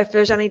 So try, if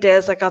there's any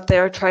days like that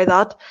there, try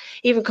that.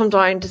 Even come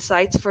down to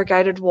sites for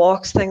guided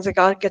walks, things like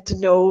that, get to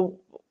know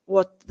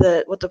what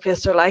the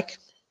places are like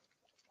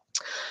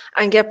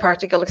and get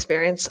practical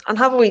experience. And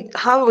have a wee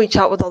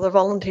chat with other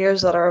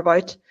volunteers that are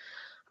about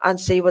and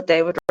see what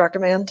they would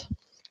recommend.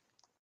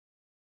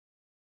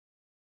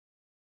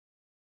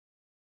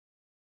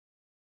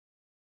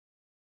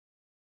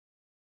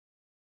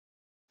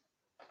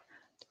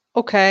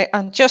 Okay,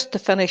 and just to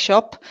finish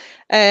up,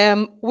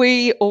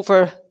 we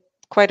over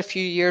quite a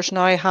few years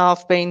now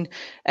have been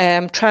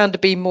trying to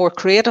be more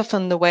creative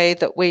in the way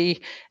that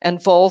we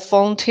involve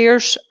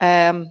volunteers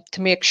to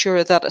make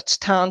sure that it's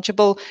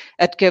tangible.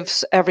 It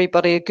gives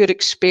everybody a good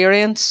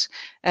experience,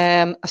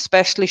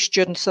 especially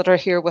students that are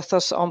here with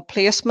us on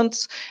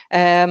placements.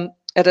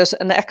 It is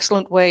an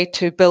excellent way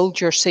to build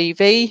your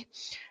CV.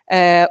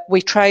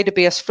 We try to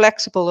be as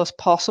flexible as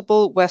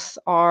possible with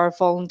our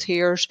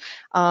volunteers,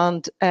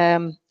 and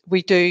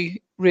we do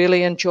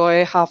really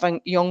enjoy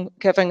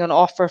giving an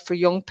offer for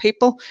young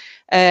people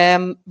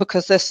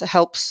because this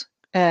helps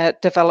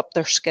develop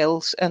their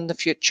skills in the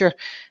future.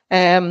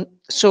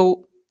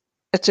 So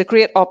it's a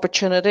great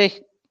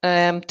opportunity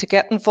to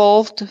get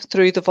involved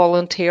through the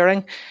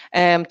volunteering,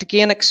 to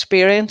gain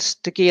experience,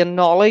 to gain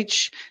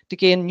knowledge, to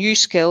gain new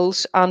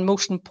skills, and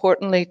most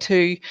importantly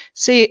to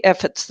see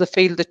if it's the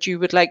field that you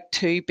would like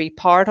to be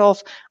part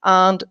of,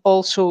 and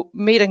also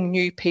meeting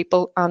new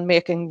people and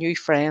making new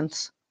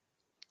friends.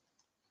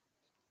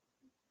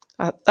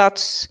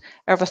 That's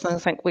everything I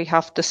think we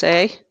have to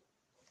say.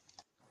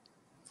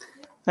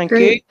 Thank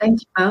Great. you.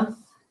 Thank you both.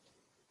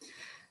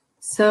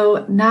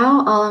 So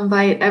now I'll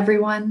invite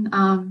everyone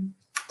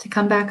to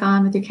come back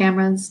on with your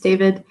cameras,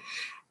 David,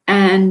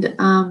 and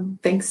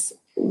thanks.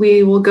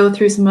 We will go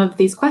through some of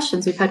these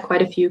questions. We've had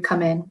quite a few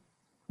come in.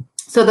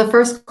 So the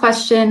first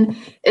question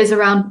is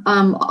around,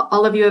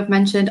 all of you have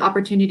mentioned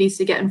opportunities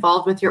to get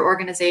involved with your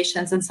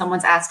organizations, and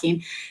someone's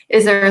asking,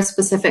 is there a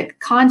specific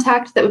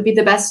contact that would be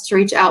the best to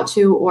reach out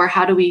to, or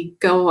how do we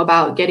go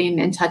about getting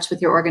in touch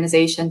with your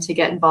organization to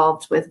get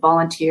involved with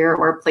volunteer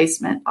or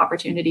placement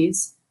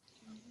opportunities?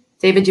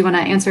 David, do you want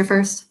to answer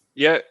first?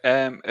 Yeah,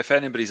 if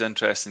anybody's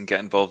interested in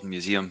getting involved in the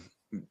museum,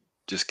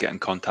 just get in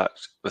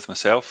contact with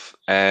myself.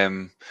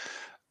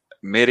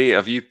 Mary,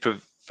 have you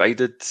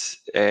provided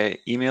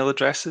email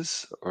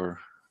addresses or?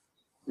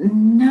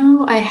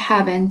 No, I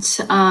haven't,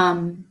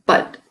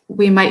 but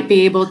we might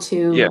be able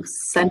to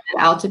send it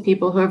out to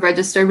people who have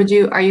registered.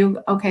 Are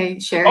you okay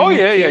sharing? Oh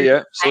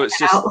yeah. So it's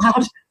just out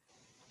loud?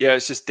 Yeah,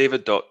 it's just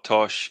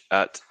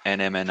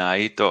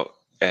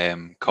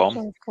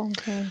david.tosh@nmni.com.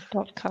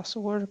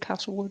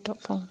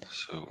 Castlewood.com.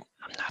 So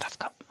I've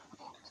got.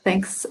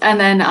 Thanks. And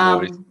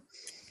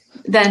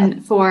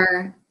then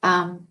for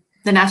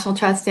the National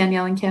Trust,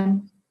 Danielle and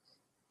Kim.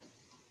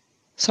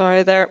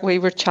 Sorry, there we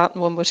were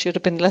chatting when we should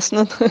have been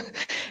listening.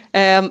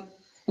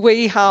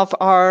 We have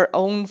our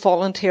own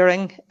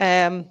volunteering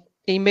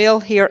email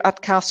here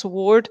at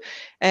Castlewood,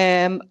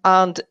 and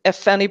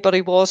if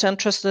anybody was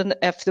interested,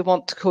 if they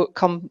want to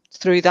come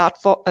through that,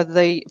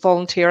 the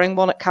volunteering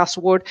one at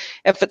Castlewood,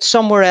 if it's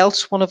somewhere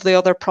else, one of the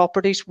other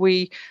properties,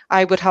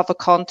 I would have a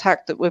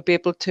contact that would be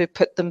able to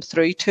put them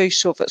through to.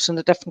 So if it's in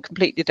a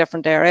completely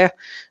different area,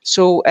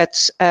 so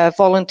it's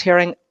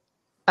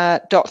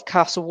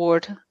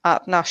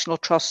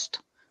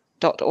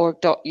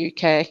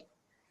volunteering.castlewood@nationaltrust.org.uk.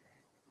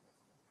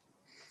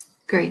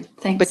 Great,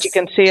 thanks. But you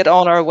can see it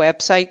on our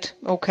website,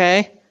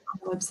 okay? On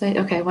the website,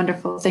 okay,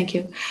 wonderful, thank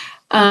you.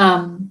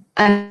 And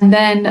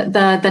then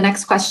the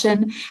next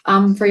question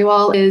for you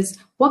all is,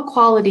 what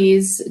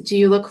qualities do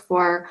you look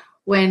for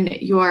when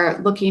you're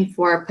looking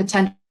for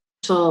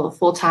potential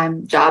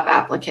full-time job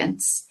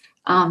applicants?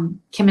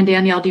 Kim and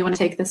Danielle, do you want to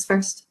take this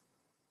first?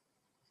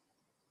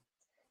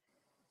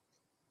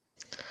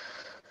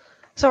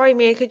 Sorry,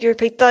 Mia, could you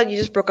repeat that? You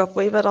just broke up a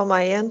wee bit on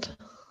my end.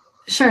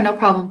 Sure, no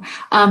problem.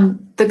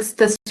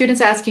 The student's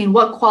asking,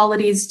 what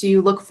qualities do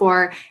you look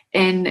for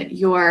in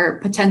your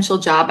potential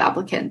job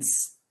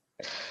applicants?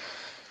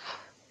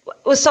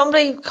 With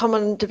somebody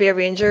coming to be a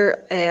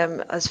ranger,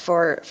 as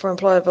for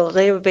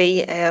employability, would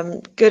be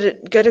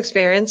good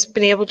experience,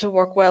 being able to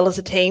work well as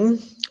a team,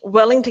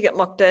 willing to get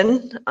mucked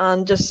in,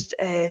 and just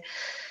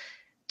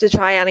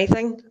try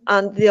anything.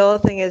 And the other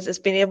thing is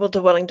being able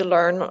to willing to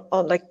learn.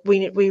 On like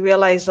we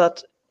realize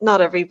that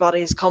not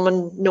everybody's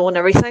coming knowing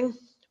everything,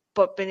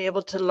 but being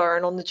able to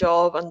learn on the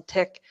job and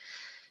take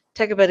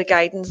a bit of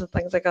guidance and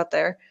things like that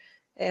there.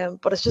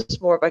 But it's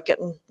just more about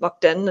getting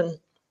mucked in and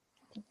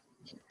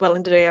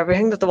willing to do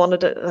everything that they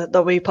wanted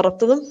that we put up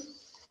to them.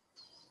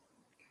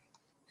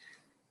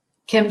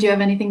 Kim, do you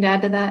have anything to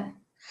add to that?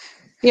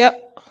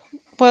 Yep.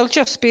 Well,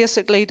 just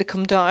basically to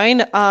come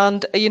down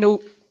and,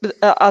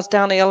 as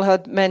Danielle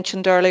had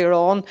mentioned earlier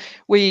on,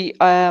 we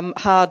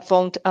had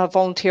a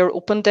volunteer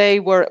open day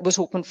where it was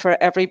open for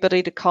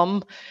everybody to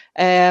come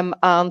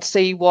and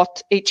see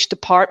what each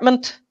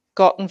department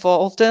got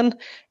involved in,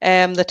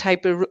 the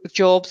type of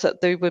jobs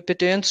that they would be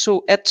doing.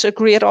 So it's a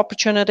great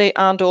opportunity,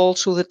 and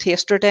also the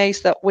taster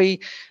days that we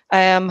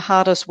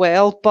had as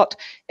well. But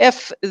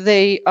if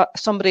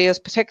somebody is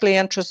particularly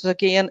interested,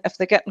 again, if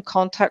they get in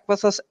contact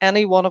with us,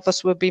 any one of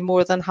us would be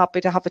more than happy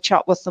to have a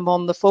chat with them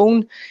on the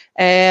phone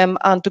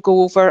and to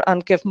go over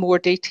and give more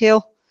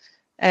detail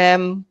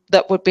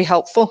that would be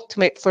helpful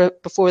to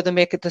before they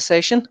make a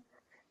decision.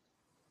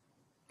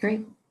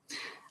 Great.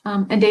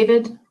 And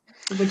David,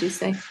 what would you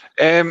say?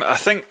 I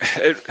think,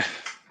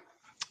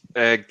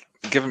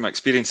 given my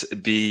experience,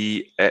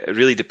 it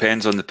really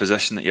depends on the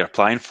position that you're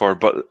applying for.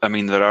 But I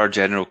mean, there are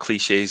general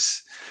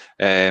cliches,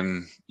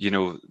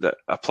 that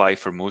apply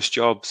for most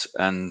jobs,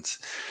 and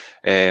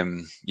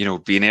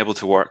being able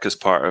to work as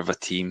part of a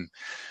team,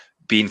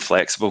 being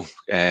flexible.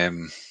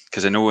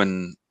 Because I know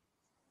in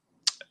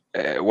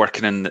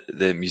working in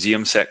the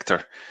museum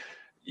sector,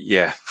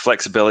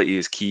 flexibility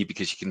is key,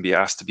 because you can be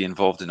asked to be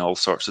involved in all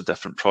sorts of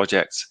different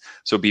projects.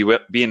 So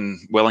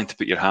being willing to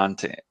put your hand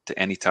to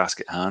any task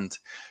at hand.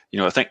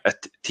 I think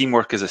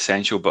teamwork is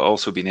essential, but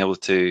also being able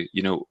to,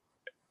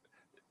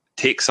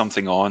 take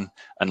something on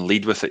and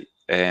lead with it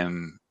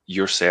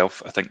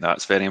yourself. I think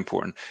that's very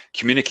important.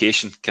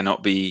 Communication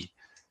cannot be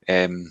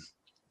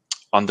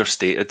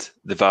understated.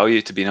 The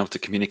value to being able to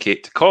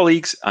communicate to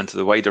colleagues and to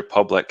the wider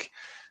public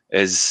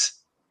is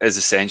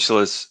essential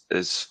as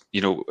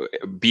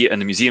be it in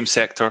the museum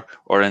sector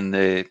or in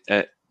the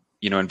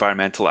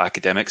environmental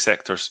academic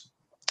sectors.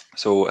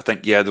 So I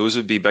think those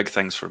would be big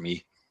things for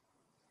me.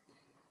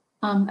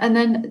 And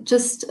then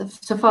just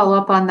to follow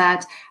up on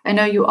that, I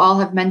know you all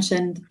have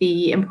mentioned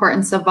the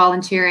importance of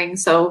volunteering.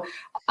 So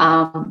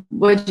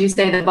would you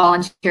say that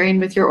volunteering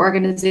with your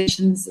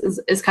organizations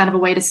is kind of a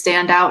way to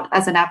stand out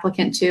as an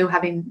applicant too,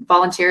 having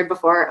volunteered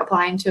before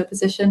applying to a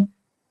position?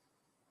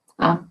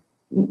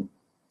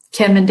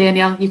 Kim and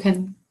Danielle, you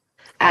can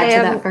add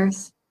to that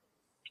first.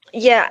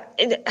 Yeah,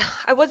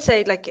 I would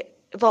say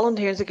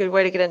volunteering is a good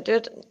way to get into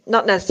it.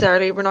 Not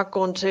necessarily, we're not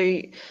going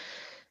to,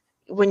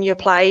 when you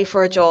apply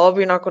for a job,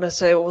 you're not going to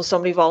say, well,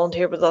 somebody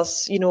volunteered with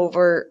us,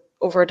 over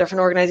a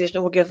different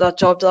organisation, we'll give that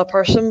job to that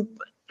person.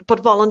 But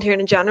volunteering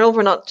in general,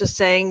 we're not just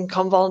saying,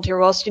 come volunteer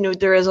with us.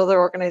 There is other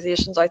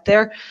organisations out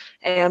there,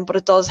 but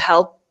it does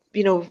help,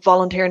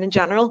 volunteering in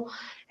general.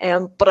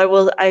 But I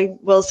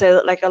will say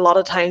that a lot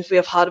of times we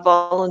have had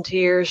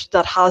volunteers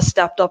that has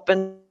stepped up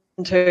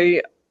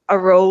into a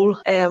role.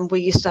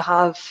 We used to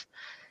have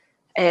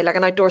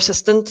an outdoor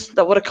assistant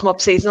that would have come up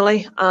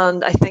seasonally,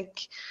 and I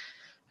think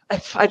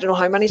I don't know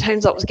how many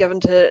times that was given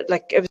to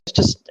it was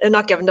just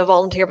not given to a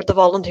volunteer, but the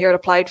volunteer had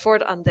applied for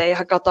it and they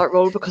had got that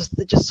role because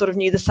they just sort of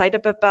knew the site a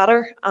bit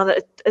better, and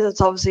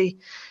it's obviously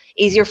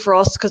easier for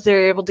us because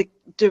they're able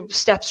to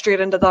step straight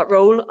into that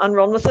role and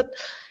run with it.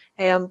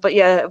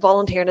 But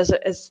volunteering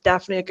is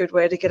definitely a good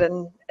way to get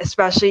in,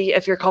 especially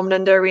if you're coming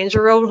into a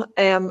ranger role.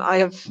 I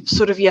have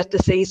sort of yet to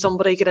see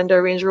somebody get into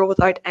a ranger role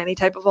without any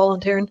type of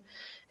volunteering.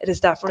 It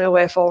is definitely a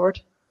way forward.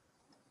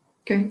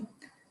 Great.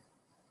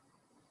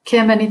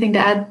 Kim, anything to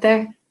add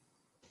there?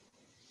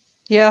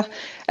 Yeah.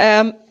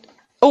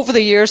 Over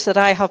the years that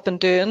I have been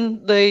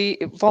doing the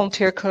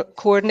volunteer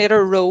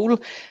coordinator role,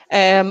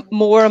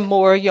 more and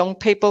more young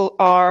people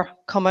are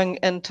coming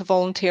into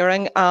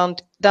volunteering,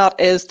 and that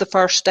is the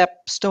first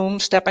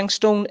stepping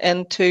stone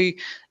into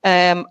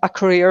a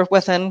career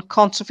within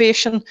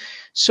conservation.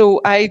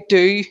 So I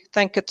do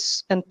think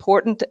it's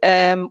important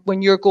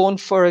when you're going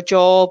for a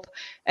job,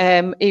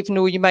 even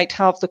though you might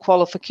have the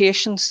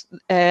qualifications,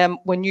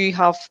 when you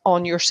have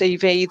on your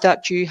CV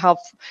that you have,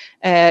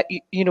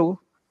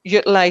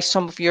 utilize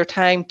some of your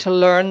time to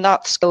learn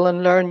that skill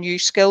and learn new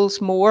skills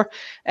more.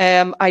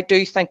 I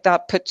do think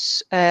that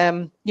puts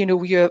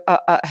you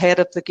ahead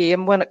of the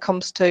game when it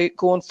comes to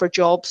going for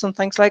jobs and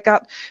things like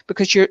that,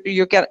 because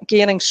you're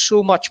gaining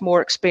so much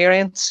more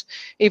experience.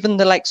 Even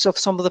the likes of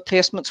some of the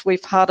placements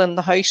we've had in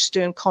the house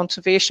doing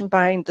conservation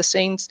behind the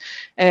scenes,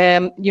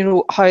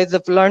 how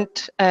they've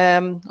learnt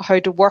how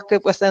to work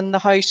it within the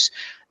house.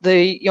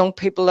 The young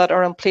people that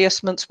are in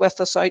placements with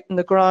us out in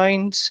the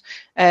grounds,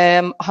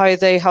 how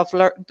they have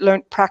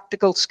learnt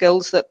practical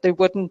skills that they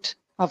wouldn't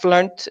have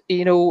learnt,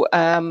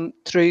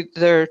 through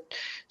their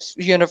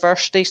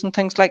universities and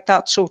things like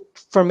that. So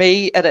for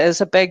me, it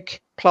is a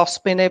big plus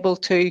being able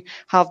to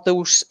have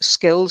those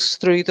skills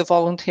through the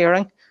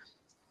volunteering.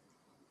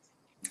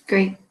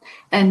 Great.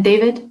 And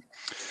David?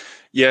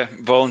 Yeah,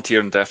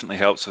 volunteering definitely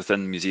helps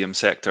within the museum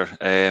sector.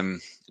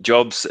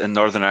 Jobs in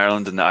Northern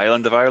Ireland and the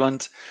island of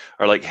Ireland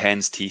are like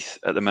hen's teeth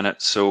at the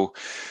minute. So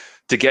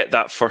to get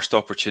that first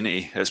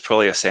opportunity, it's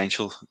probably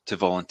essential to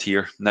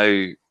volunteer.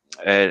 Now,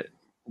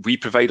 we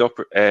provide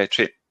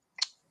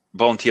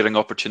volunteering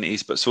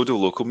opportunities, but so do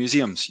local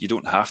museums. You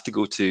don't have to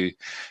go to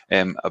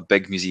a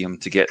big museum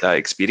to get that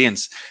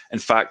experience. In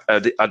fact,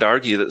 I'd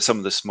argue that some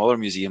of the smaller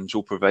museums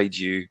will provide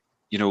you,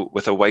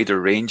 with a wider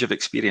range of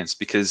experience,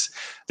 because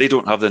they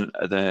don't have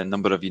the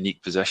number of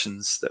unique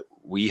positions that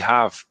we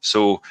have.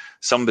 So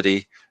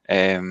somebody,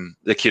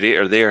 the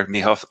curator there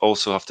may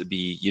also have to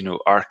be,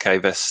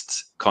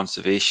 archivist,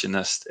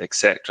 conservationist,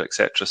 etc.,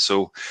 etc.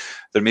 So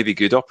there may be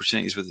good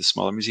opportunities with the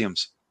smaller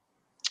museums.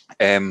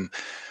 But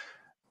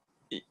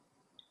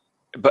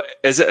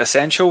is it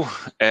essential?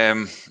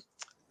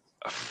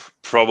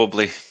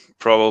 Probably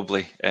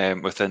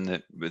within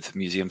the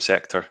museum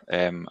sector.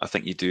 I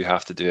think you do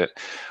have to do it.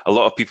 A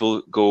lot of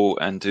people go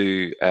and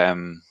do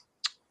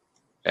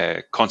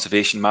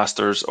conservation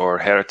masters or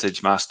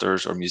heritage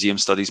masters or museum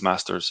studies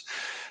masters,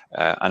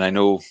 and I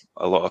know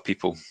a lot of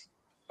people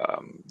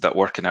that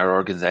work in our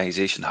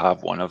organisation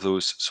have one of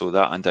those, so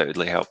that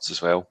undoubtedly helps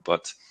as well.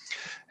 But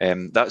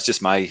that's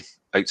just my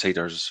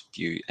outsider's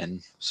view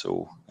in.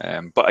 So,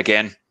 but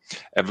again,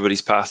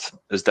 everybody's path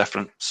is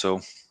different,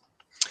 so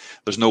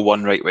there's no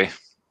one right way.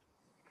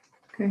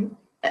 Great.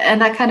 And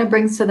that kind of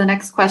brings to the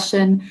next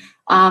question,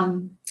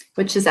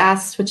 which is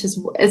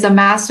a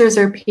master's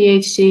or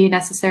PhD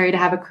necessary to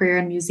have a career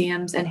in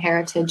museums and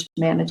heritage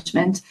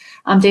management?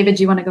 David,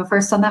 do you want to go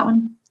first on that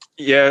one?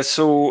 Yeah,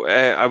 so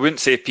I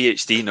wouldn't say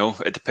PhD, no.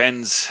 It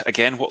depends,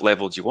 again, what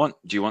level do you want?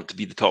 Do you want to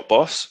be the top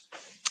boss?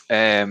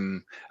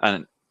 And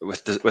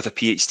with a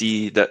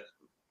PhD that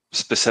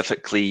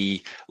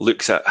specifically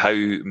looks at how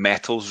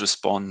metals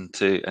respond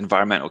to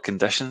environmental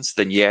conditions,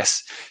 then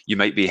yes, you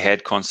might be a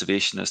head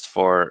conservationist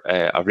for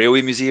a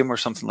railway museum or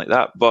something like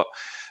that. But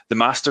the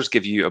masters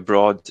give you a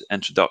broad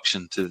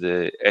introduction to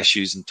the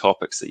issues and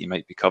topics that you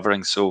might be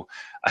covering. So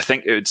I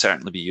think it would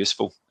certainly be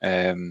useful.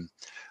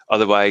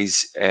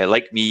 Otherwise,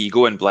 like me, you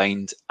go in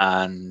blind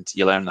and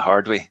you learn the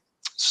hard way.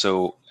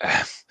 So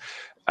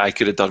I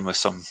could have done with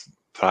some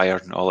prior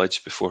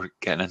knowledge before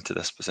getting into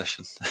this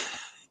position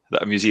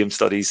that a museum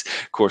studies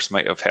course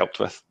might have helped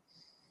with.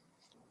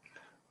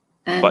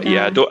 But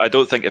yeah, I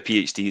don't think a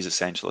PhD is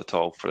essential at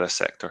all for this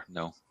sector,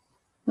 no.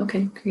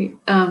 Okay, great.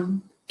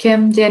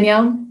 Kim,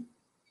 Danielle,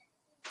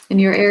 in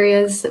your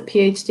areas, a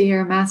PhD or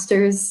a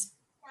master's?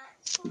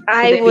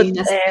 I would,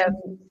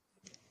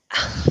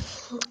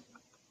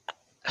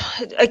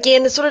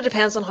 again, it sort of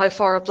depends on how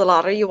far up the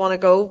ladder you want to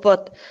go,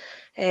 but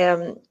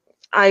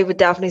I would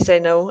definitely say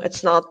no.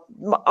 It's not.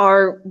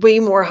 We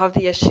more have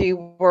the issue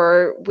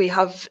where we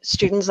have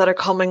students that are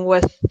coming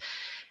with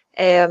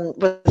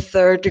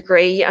their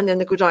degree, and then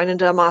they go down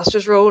into a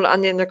master's role,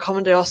 and then they're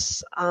coming to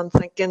us and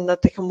thinking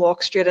that they can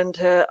walk straight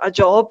into a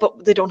job,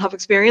 but they don't have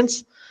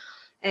experience.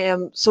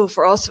 So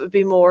for us, it would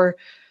be more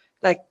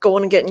like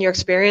going and getting your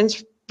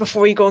experience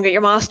before you go and get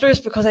your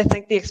master's, because I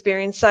think the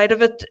experience side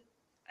of it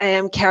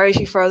carries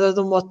you further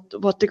than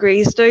what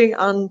degrees do.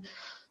 And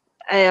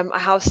I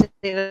have seen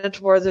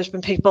it where there's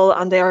been people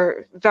and they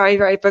are very,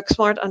 very book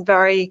smart and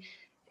very,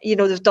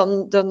 they've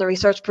done the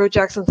research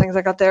projects and things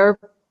like that there,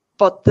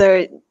 but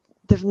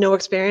they've no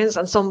experience.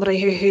 And somebody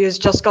who has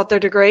just got their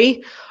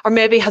degree, or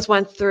maybe has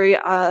went through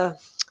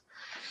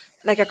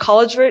like a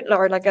college route,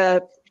 or like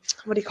a,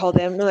 what do you call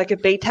them, like a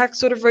BTEC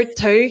sort of route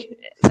too,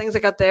 things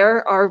like that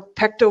there, are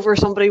picked over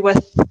somebody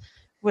with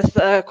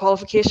a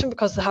qualification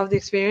because they have the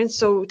experience.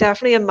 So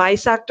definitely in my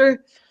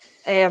sector,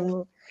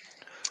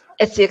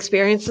 it's the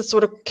experience that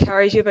sort of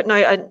carries you. But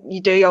now you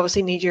do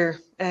obviously need your,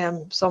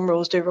 some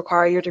roles do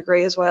require your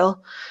degree as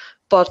well.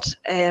 But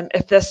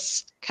if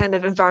this kind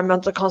of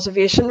environmental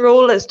conservation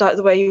role is not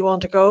the way you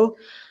want to go,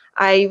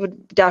 I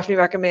would definitely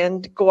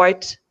recommend go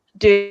out,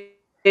 do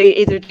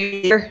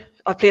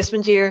a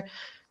placement year,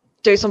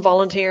 do some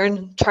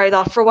volunteering, try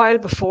that for a while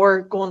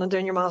before going and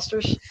doing your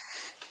master's.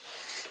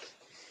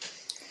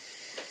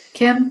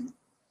 Kim?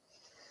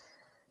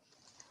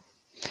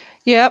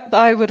 Yeah,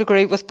 I would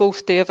agree with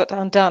both David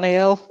and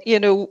Danielle.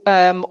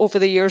 Over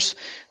the years,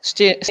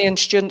 seeing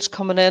students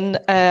coming in,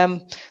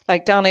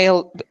 like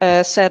Danielle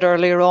said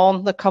earlier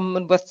on, they come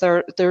in with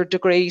their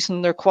degrees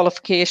and their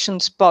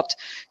qualifications, but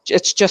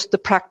it's just the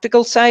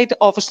practical side.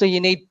 Obviously, you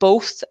need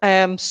both.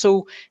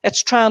 So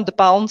it's trying to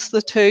balance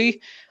the two,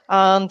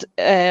 and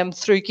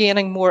through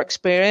gaining more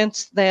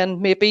experience,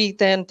 then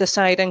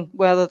deciding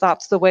whether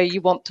that's the way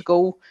you want to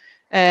go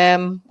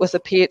with a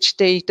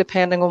PhD,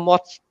 depending on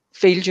what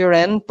field you're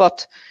in.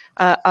 But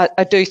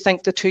I do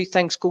think the two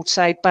things go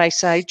side by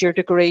side, your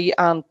degree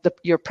and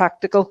your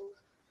practical.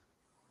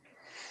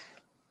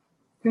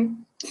 Great.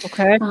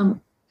 Okay.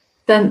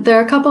 Then there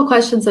are a couple of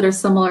questions that are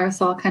similar,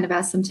 so I'll kind of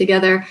ask them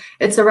together.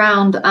 It's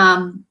around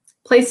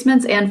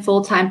placements and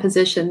full-time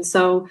positions.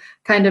 So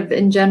kind of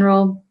in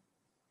general,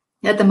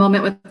 at the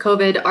moment with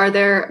COVID, are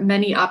there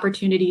many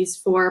opportunities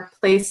for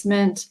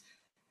placement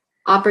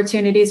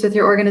opportunities with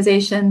your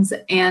organizations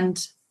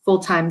and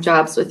full-time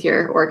jobs with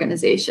your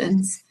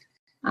organizations.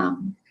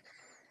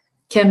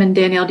 Kim and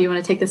Danielle, do you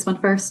want to take this one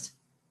first?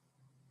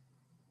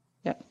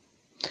 Yeah.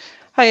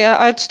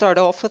 Hi, I'd start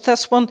off with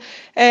this one.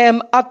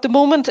 At the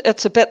moment,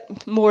 it's a bit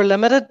more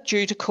limited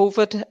due to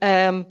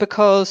COVID,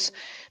 because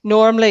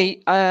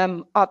normally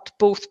at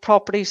both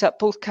properties, at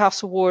both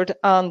Castlewood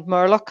and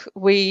Murlock,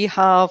 we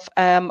have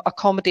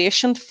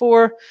accommodation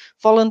for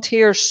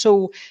volunteers.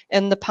 So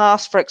in the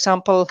past, for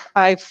example,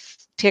 I've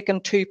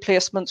taken 2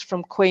 placements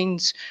from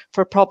Queen's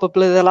for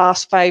probably the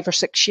last 5 or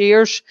 6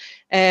 years.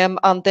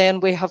 And then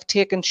we have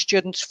taken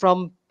students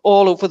from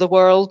all over the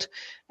world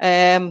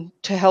to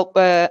help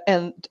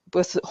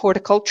with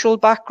horticultural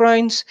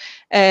backgrounds.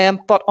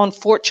 But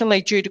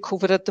unfortunately, due to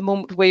COVID at the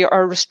moment, we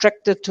are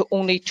restricted to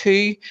only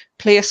 2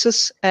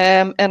 places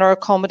in our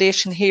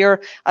accommodation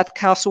here at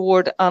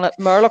Castlewood and at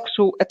Murlock.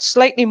 So it's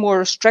slightly more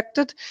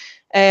restricted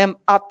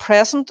at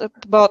present,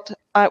 but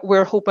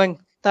we're hoping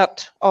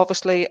that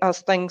obviously as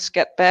things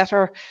get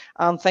better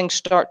and things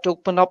start to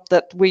open up,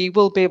 that we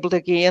will be able to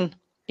again,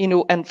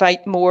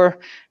 invite more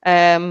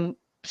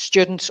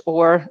students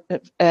or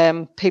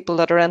people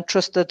that are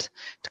interested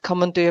to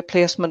come and do a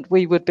placement.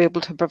 We would be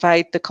able to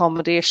provide the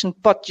accommodation,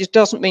 but it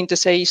doesn't mean to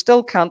say you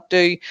still can't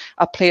do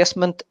a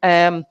placement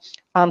and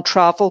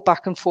travel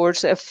back and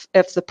forth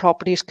if the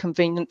property is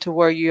convenient to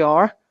where you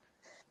are.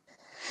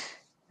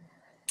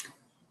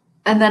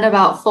 And then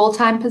about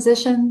full-time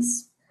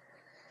positions?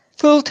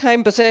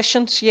 Full-time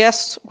positions,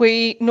 yes.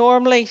 We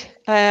normally,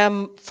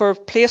 for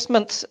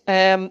placements,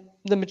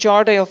 the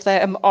majority of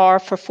them are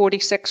for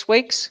 46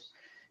 weeks.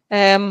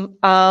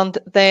 And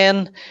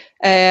then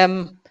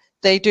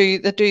they do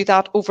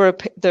that over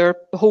their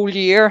whole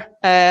year.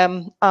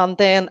 And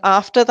then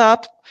after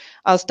that,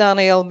 as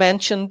Danielle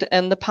mentioned,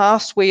 in the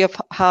past, we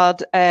have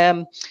had,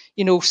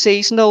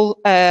 seasonal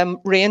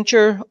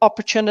ranger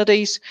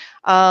opportunities,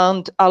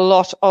 and a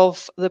lot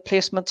of the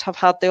placements have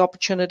had the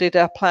opportunity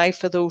to apply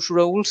for those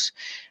roles.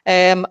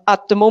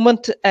 At the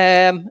moment,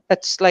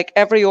 it's like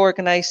every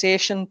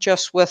organisation,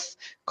 just with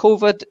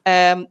COVID,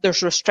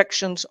 there's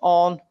restrictions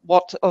on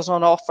what is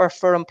on offer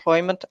for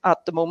employment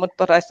at the moment,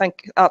 but I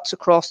think that's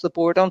across the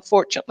board,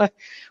 unfortunately,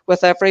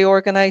 with every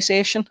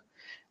organisation.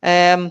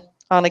 And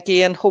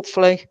again,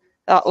 hopefully,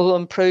 that will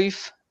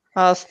improve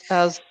as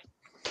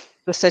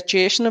the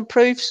situation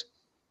improves.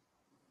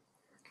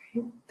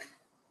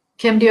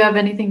 Kim, do you have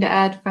anything to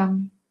add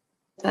from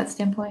that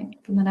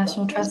standpoint, from the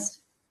National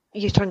Trust?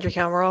 You turned your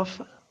camera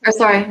off. Or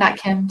sorry, not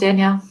Kim,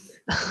 Danielle.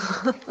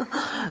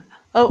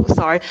 Oh,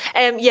 sorry.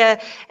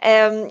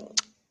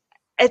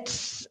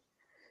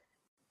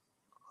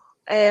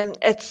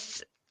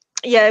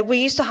 We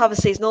used to have a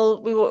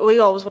seasonal. We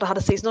always would have had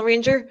a seasonal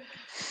ranger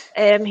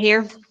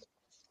here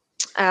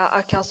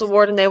at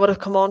Castlewood, and they would have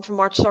come on from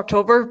March to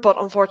October.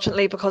 But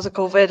unfortunately, because of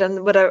COVID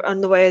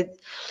and the way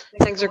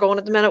things are going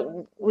at the minute,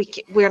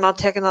 we're not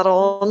taking that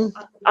on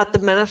at the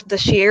minute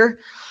this year.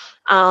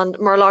 And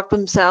Murlock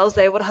themselves,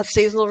 they would have had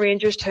seasonal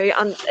rangers too,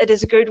 and it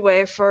is a good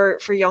way for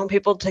young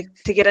people to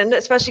get in,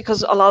 especially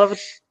because a lot of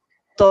it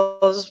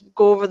does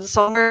go over the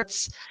summer.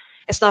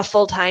 It's not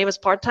full time, it's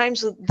part time,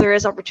 so there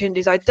is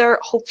opportunities out there.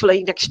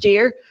 Hopefully next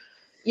year,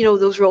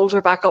 those roles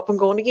are back up and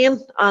going again.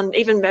 And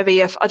even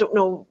maybe if, I don't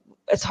know,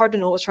 it's hard to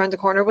know what's around the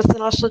corner with the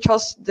National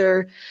Trust.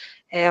 It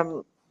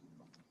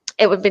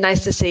would be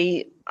nice to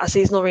see a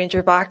seasonal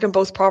ranger back in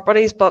both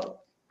properties,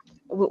 but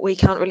we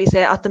can't really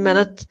say at the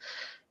minute.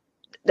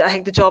 I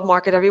think the job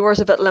market everywhere is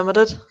a bit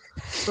limited,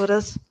 so it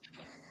is.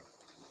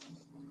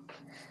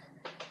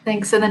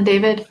 Thanks. And then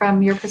David,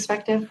 from your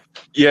perspective?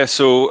 Yeah,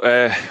 so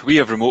we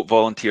have remote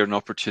volunteering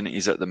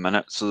opportunities at the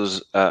minute. So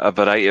there's a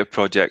variety of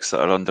projects that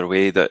are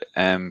underway that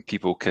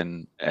people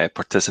can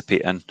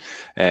participate in.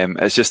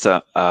 It's just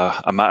a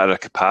matter of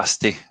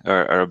capacity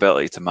or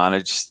ability to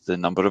manage the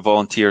number of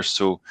volunteers.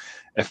 So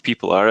if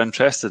people are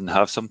interested and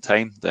have some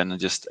time, then I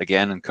just,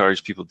 again,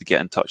 encourage people to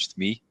get in touch with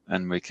me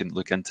and we can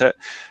look into it.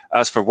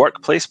 As for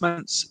work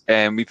placements,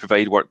 we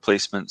provide work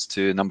placements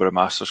to a number of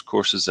master's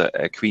courses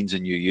at Queen's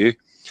and UU.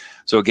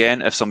 So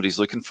again, if somebody's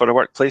looking for a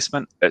work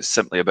placement, it's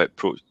simply about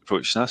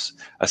approaching us.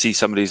 I see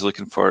somebody's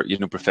looking for,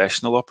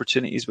 professional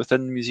opportunities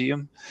within the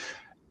museum.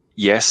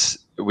 Yes,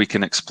 we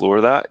can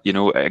explore that.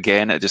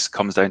 Again, it just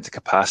comes down to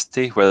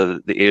capacity, whether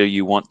the area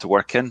you want to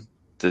work in,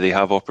 do they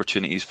have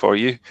opportunities for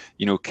you?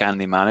 Can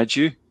they manage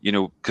you?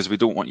 Because we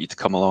don't want you to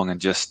come along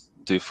and just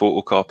do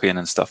photocopying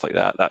and stuff like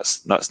that.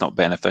 That's not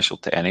beneficial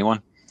to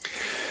anyone.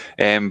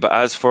 But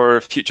as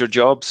for future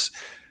jobs,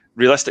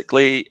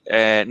 realistically,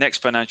 next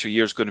financial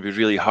year is going to be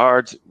really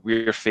hard.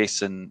 We're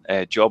facing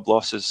job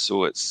losses,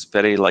 so it's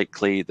very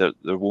likely that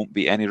there won't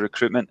be any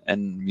recruitment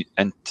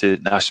into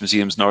National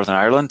Museums Northern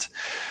Ireland.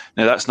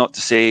 Now, that's not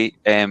to say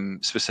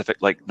specific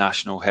like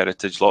National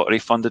Heritage Lottery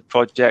funded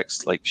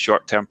projects, like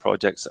short-term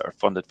projects that are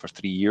funded for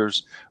 3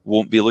 years,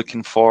 won't be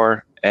looking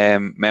for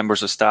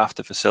members of staff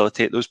to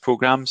facilitate those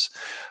programs.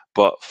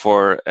 But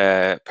for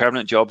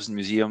permanent jobs in the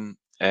museum,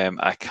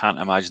 I can't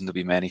imagine there'll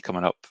be many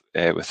coming up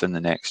within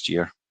the next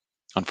year.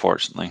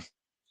 Unfortunately,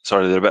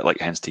 sorry, they're a bit like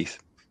hen's teeth.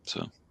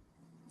 So,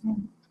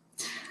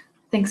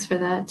 Thanks for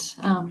that.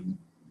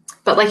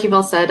 But like you've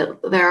all said,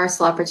 there are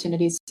still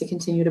opportunities to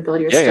continue to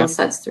build your skill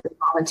sets through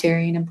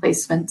volunteering and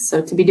placements.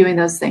 So to be doing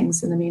those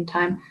things in the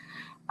meantime.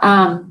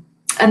 And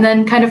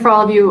then kind of for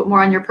all of you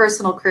more on your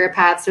personal career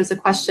paths, there's a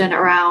question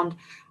around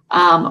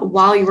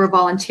while you were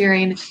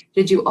volunteering,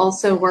 did you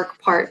also work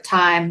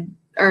part-time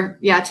or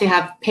to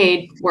have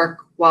paid work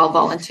while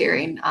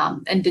volunteering?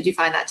 And did you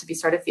find that to be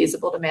sort of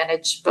feasible to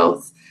manage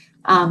both?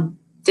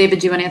 David,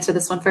 do you want to answer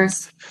this one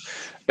first?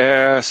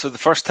 So the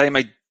first time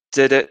I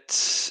did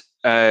it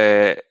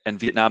in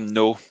Vietnam,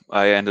 no,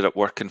 I ended up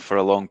working for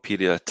a long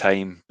period of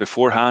time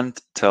beforehand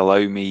to allow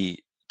me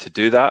to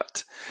do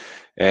that.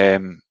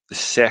 The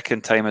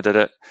second time I did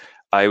it,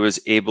 I was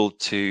able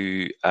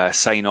to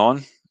sign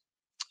on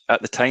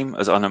at the time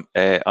as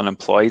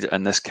unemployed,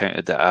 and this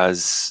counted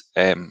as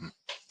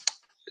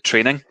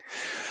training.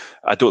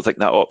 I don't think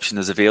that option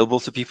is available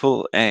to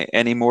people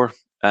anymore.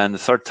 And the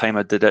third time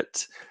I did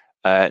it,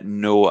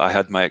 no, I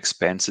had my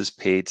expenses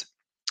paid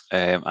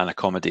and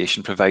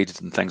accommodation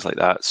provided and things like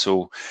that.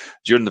 So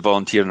during the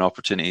volunteering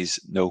opportunities,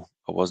 no,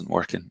 I wasn't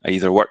working. I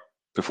either worked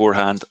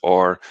beforehand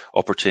or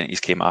opportunities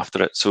came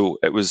after it. So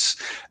it was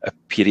a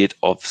period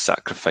of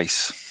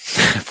sacrifice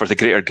for the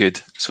greater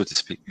good, so to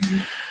speak.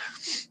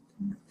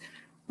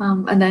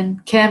 And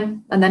then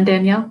Kim, and then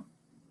Danielle.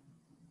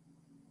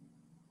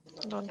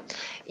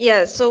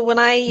 Yeah, so when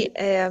I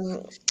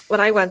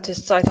went to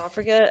South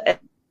Africa,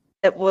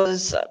 it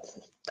was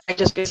I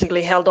just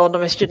basically held on to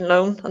my student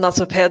loan, and that's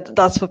what paid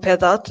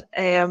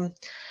that.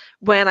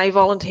 When I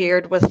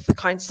volunteered with the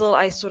council,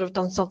 I sort of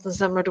done something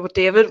similar to what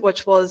David,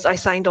 which was I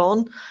signed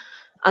on,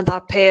 and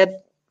that paid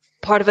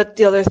part of it.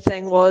 The other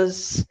thing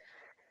was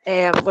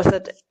with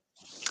it,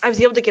 I was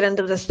able to get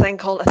into this thing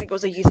called, I think it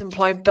was a youth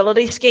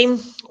employability scheme,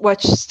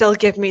 which still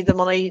gave me the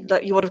money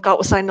that you would have got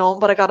with signing on,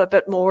 but I got a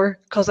bit more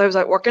because I was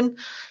out working.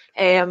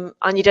 And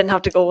you didn't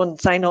have to go and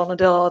sign on and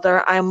do all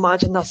there. I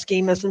imagine that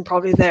scheme isn't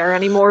probably there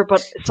anymore,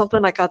 but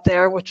something I got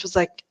there, which was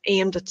like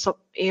aimed at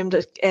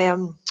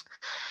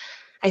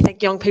I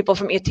think young people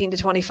from 18 to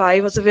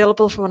 25 was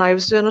available from when I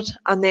was doing it.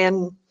 And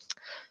then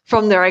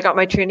from there, I got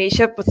my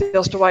traineeship with the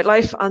Ulster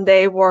Wildlife, and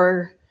they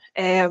were,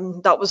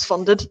 that was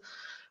funded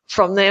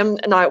from them.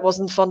 And now it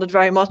wasn't funded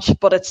very much,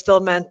 but it still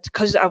meant,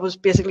 because I was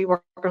basically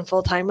working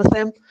full time with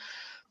them.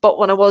 But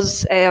when I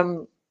was,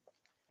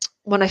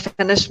 when I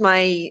finished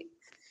my,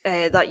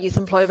 that youth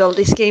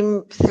employability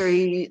scheme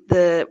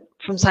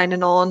from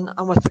signing on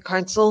and with the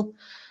council,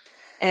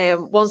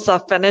 once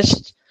that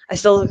finished, I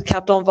still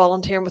kept on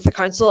volunteering with the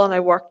council, and I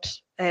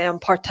worked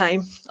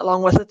part-time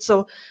along with it.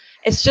 So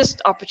it's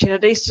just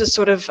opportunities, just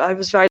sort of, I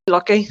was very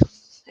lucky.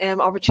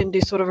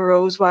 Opportunities sort of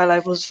arose while I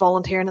was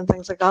volunteering and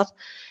things like that.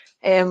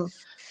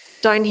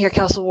 Down here,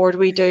 Castle Ward,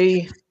 we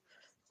do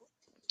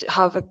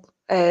have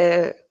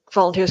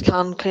volunteers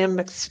can claim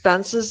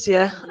expenses,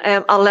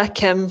 I'll let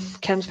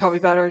Kim's probably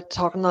better at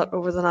talking that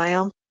over than I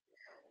am.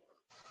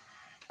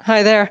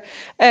 Hi there.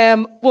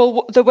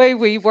 Well, the way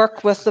we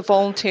work with the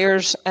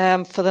volunteers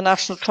for the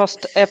National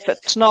Trust, if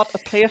it's not a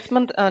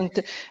placement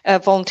and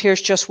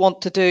volunteers just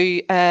want to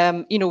do,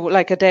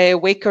 like a day a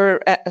week or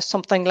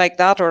something like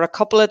that, or a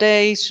couple of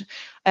days,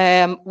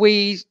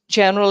 we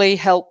generally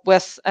help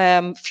with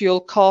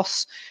fuel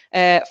costs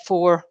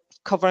for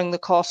covering the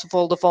cost of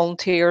all the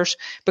volunteers,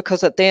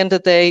 because at the end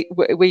of the day,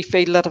 we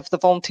feel that if the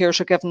volunteers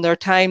are given their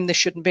time, they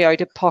shouldn't be out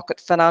of pocket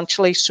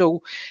financially.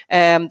 So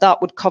that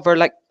would cover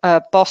like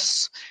a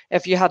bus,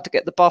 if you had to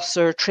get the bus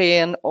or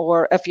train,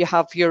 or if you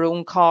have your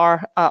own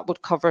car, that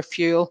would cover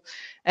fuel.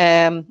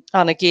 And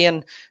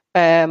again,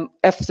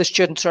 if the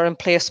students are in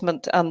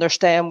placement and they're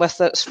staying with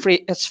it,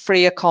 it's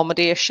free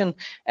accommodation.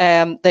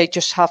 They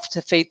just have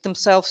to feed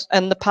themselves.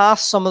 In the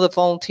past, some of the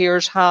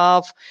volunteers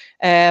have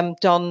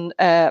done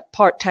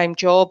part-time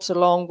jobs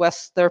along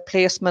with their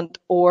placement,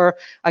 or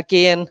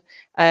again,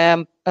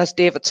 as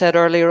David said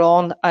earlier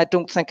on, I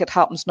don't think it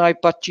happens now,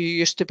 but you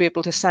used to be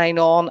able to sign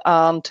on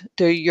and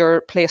do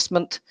your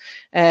placement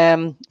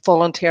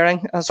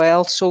volunteering as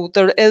well. So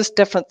there is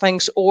different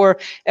things, or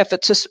if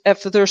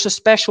there's a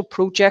special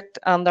project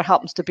and there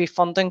happens to be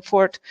funding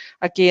for it,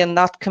 again,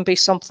 that can be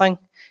something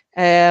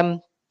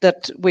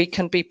that we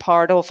can be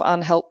part of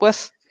and help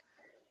with.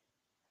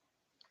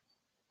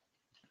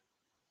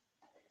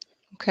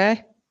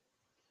 Okay.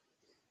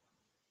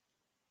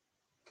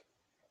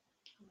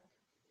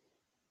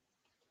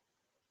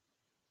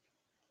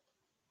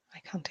 I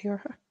can't hear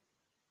her.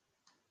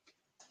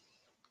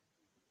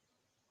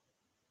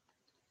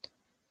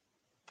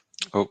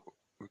 Oh,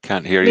 we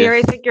can't hear you. Mary,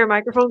 I think your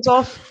microphone's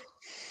off.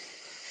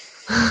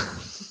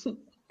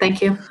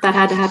 Thank you. That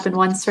had to happen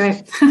once,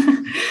 right?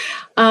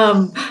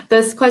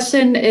 This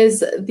question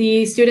is,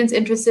 the students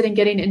interested in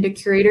getting into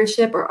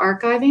curatorship or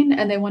archiving,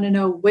 and they want to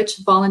know which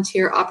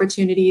volunteer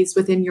opportunities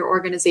within your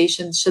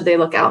organization should they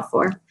look out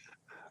for?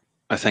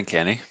 I think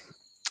any,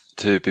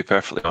 to be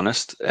perfectly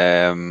honest.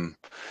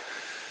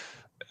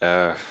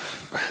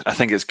 I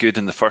think it's good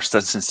in the first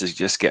instance to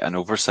just get an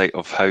oversight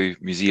of how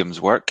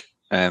museums work.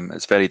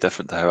 It's very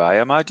different to how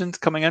I imagined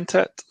coming into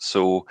it.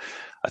 So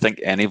I think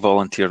any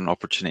volunteering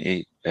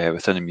opportunity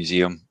within a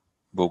museum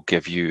will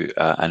give you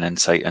an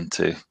insight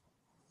into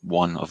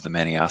one of the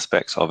many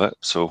aspects of it.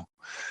 So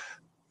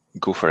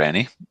go for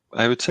any,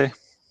 I would say.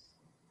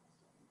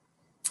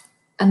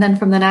 And then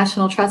from the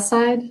National Trust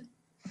side?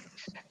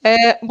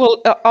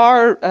 Well,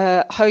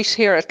 our house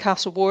here at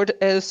Castlewood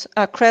is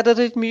an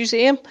accredited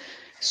museum.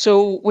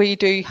 So we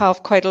do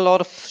have quite a lot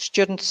of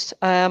students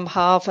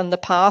have in the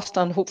past,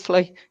 and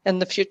hopefully in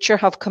the future,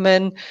 have come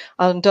in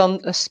and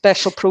done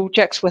special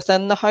projects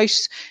within the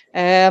house.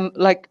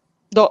 Like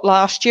not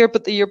last year,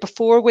 but the year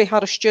before, we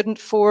had a student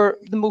for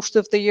the most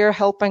of the year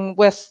helping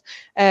with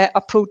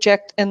a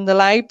project in the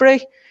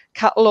library,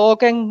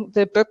 cataloguing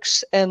the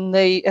books in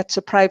it's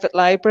a private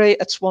library.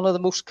 It's one of the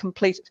most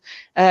complete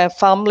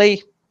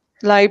family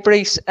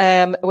libraries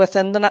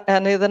within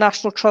any of the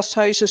National Trust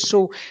houses,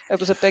 so it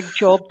was a big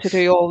job to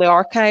do all the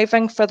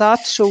archiving for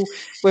that. So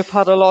we've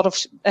had a lot of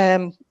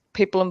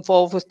people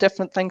involved with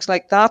different things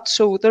like that.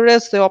 So there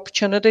is the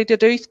opportunity to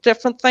do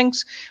different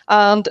things,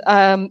 and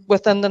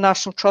within the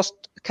National Trust,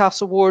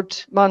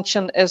 Castlewood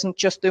Mansion isn't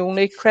just the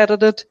only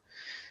accredited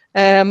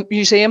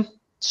museum,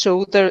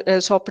 so there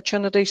is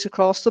opportunities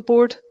across the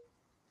board.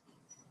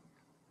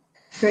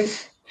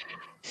 Great.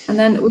 And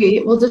then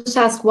we'll just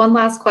ask one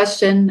last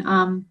question,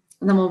 and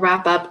then we'll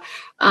wrap up.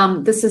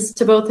 This is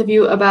to both of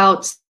you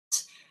about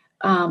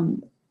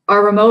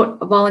are remote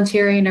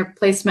volunteering or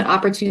placement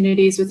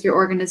opportunities with your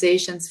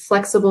organizations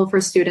flexible for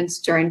students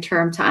during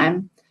term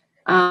time?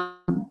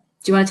 Do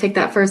you want to take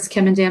that first,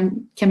 Kim and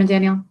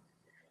Danielle?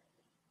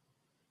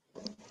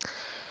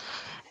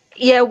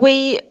 Yeah,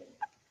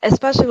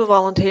 especially with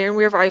volunteering,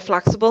 we're very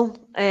flexible.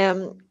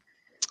 I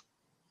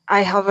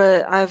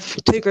have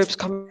two groups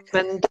coming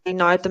in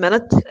now at the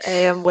minute.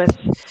 With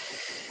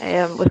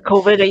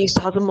COVID, I used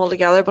to have them all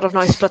together, but I've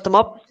now split them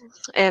up.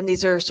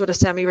 These are sort of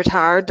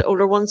semi-retired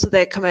older ones, so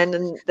they come in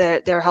and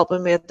they're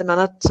helping me at the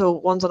minute. So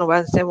one's on a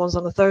Wednesday, one's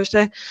on a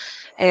Thursday.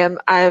 I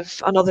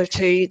have another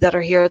two that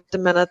are here at the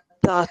minute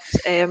that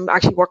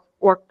actually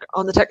work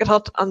on the Ticket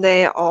Hut, and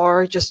they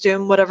are just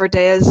doing whatever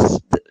days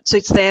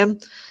suits them.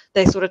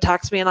 They sort of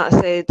text me and I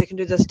say they can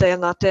do this day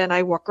and that day, and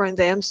I work around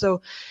them.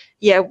 So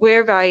yeah,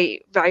 we're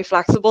very, very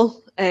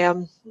flexible.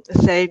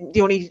 Say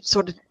the only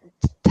sort of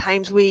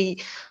times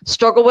we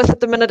struggle with at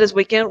the minute is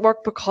weekend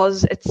work,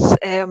 because it's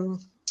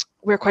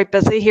we're quite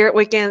busy here at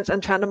weekends,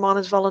 and trying to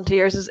manage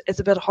volunteers is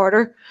a bit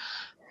harder.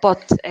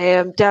 But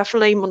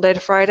definitely Monday to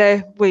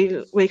Friday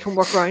we can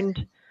work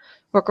around,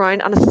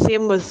 and it's the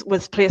same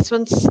with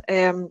placements.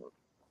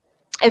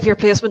 If your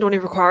placement only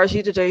requires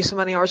you to do so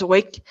many hours a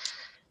week,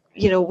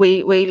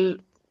 we'll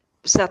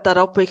set that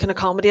up. We can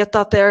accommodate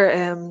that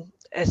there.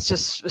 It's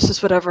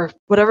just whatever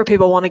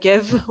people want to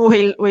give,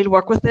 we'll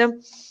work with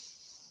them.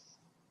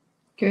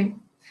 Great.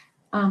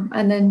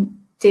 And then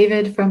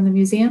David from the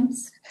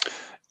museums.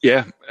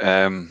 Yeah,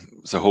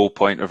 the whole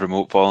point of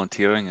remote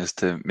volunteering is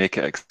to make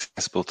it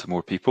accessible to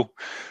more people.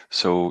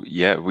 So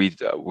yeah,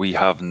 we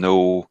have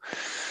no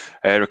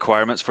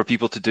requirements for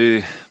people to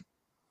do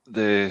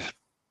the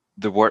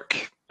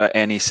work at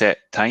any set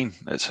time.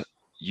 It's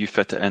you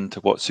fit it into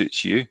what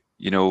suits you.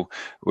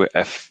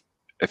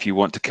 If you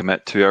want to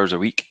commit 2 hours a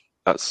week,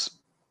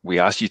 we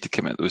ask you to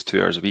commit those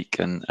 2 hours a week,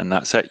 and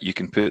that's it. You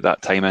can put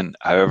that time in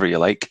however you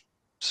like.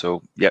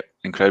 So yep,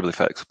 incredibly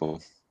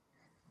flexible.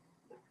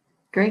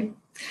 Great.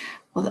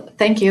 Well,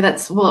 thank you.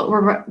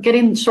 We're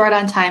getting short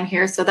on time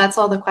here, so that's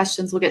all the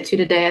questions we'll get to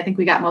today. I think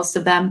we got most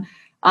of them.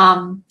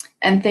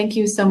 And thank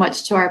you so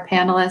much to our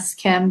panelists,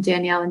 Kim,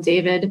 Danielle, and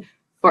David,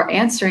 for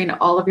answering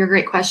all of your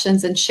great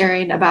questions and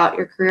sharing about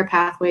your career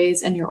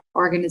pathways and your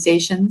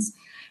organizations.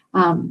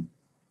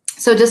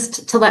 So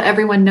just to let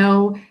everyone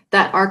know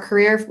that our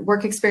career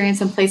work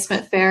experience and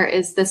placement fair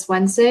is this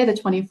Wednesday, the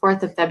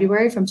 24th of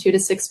February from 2 to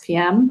 6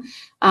 p.m.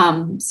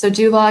 So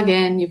do log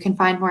in. You can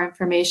find more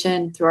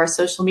information through our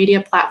social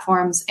media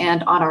platforms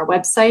and on our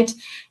website,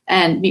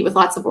 and meet with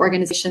lots of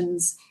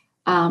organizations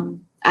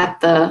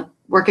at the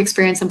work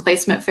experience and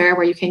placement fair,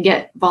 where you can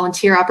get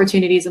volunteer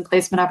opportunities and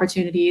placement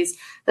opportunities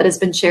that has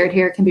been shared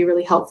here. It can be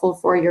really helpful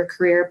for your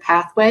career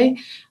pathway.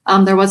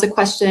 There was a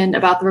question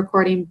about the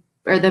recording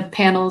or the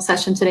panel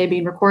session today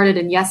being recorded,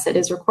 and yes, it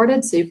is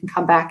recorded, so you can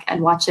come back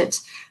and watch it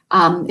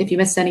if you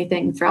missed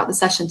anything throughout the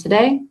session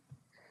today.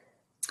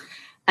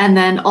 And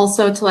then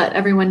also to let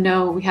everyone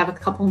know, we have a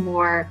couple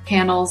more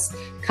panels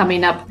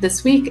coming up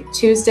this week.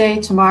 Tuesday,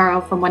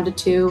 tomorrow from 1 to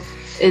 2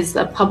 is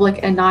a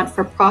public and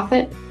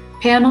not-for-profit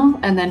panel,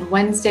 and then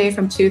Wednesday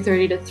from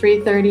 2:30 to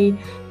 3:30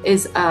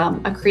 is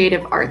a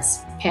creative arts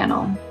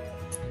panel.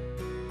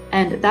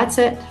 And that's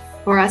it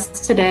for us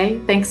today.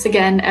 Thanks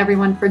again,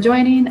 everyone, for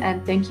joining,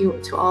 and thank you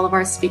to all of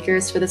our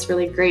speakers for this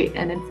really great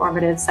and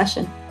informative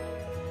session.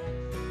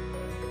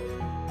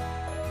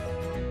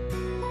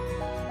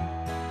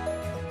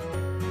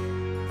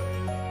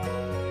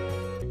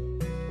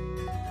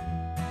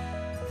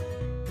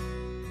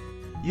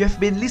 You have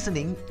been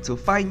listening to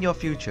Find Your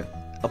Future,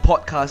 a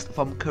podcast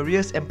from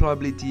Careers,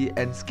 Employability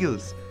and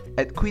Skills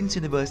at Queen's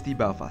University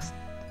Belfast.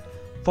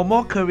 For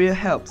more career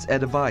helps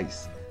and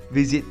advice,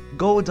 visit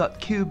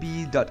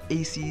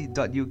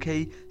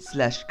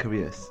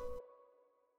go.qb.ac.uk/careers.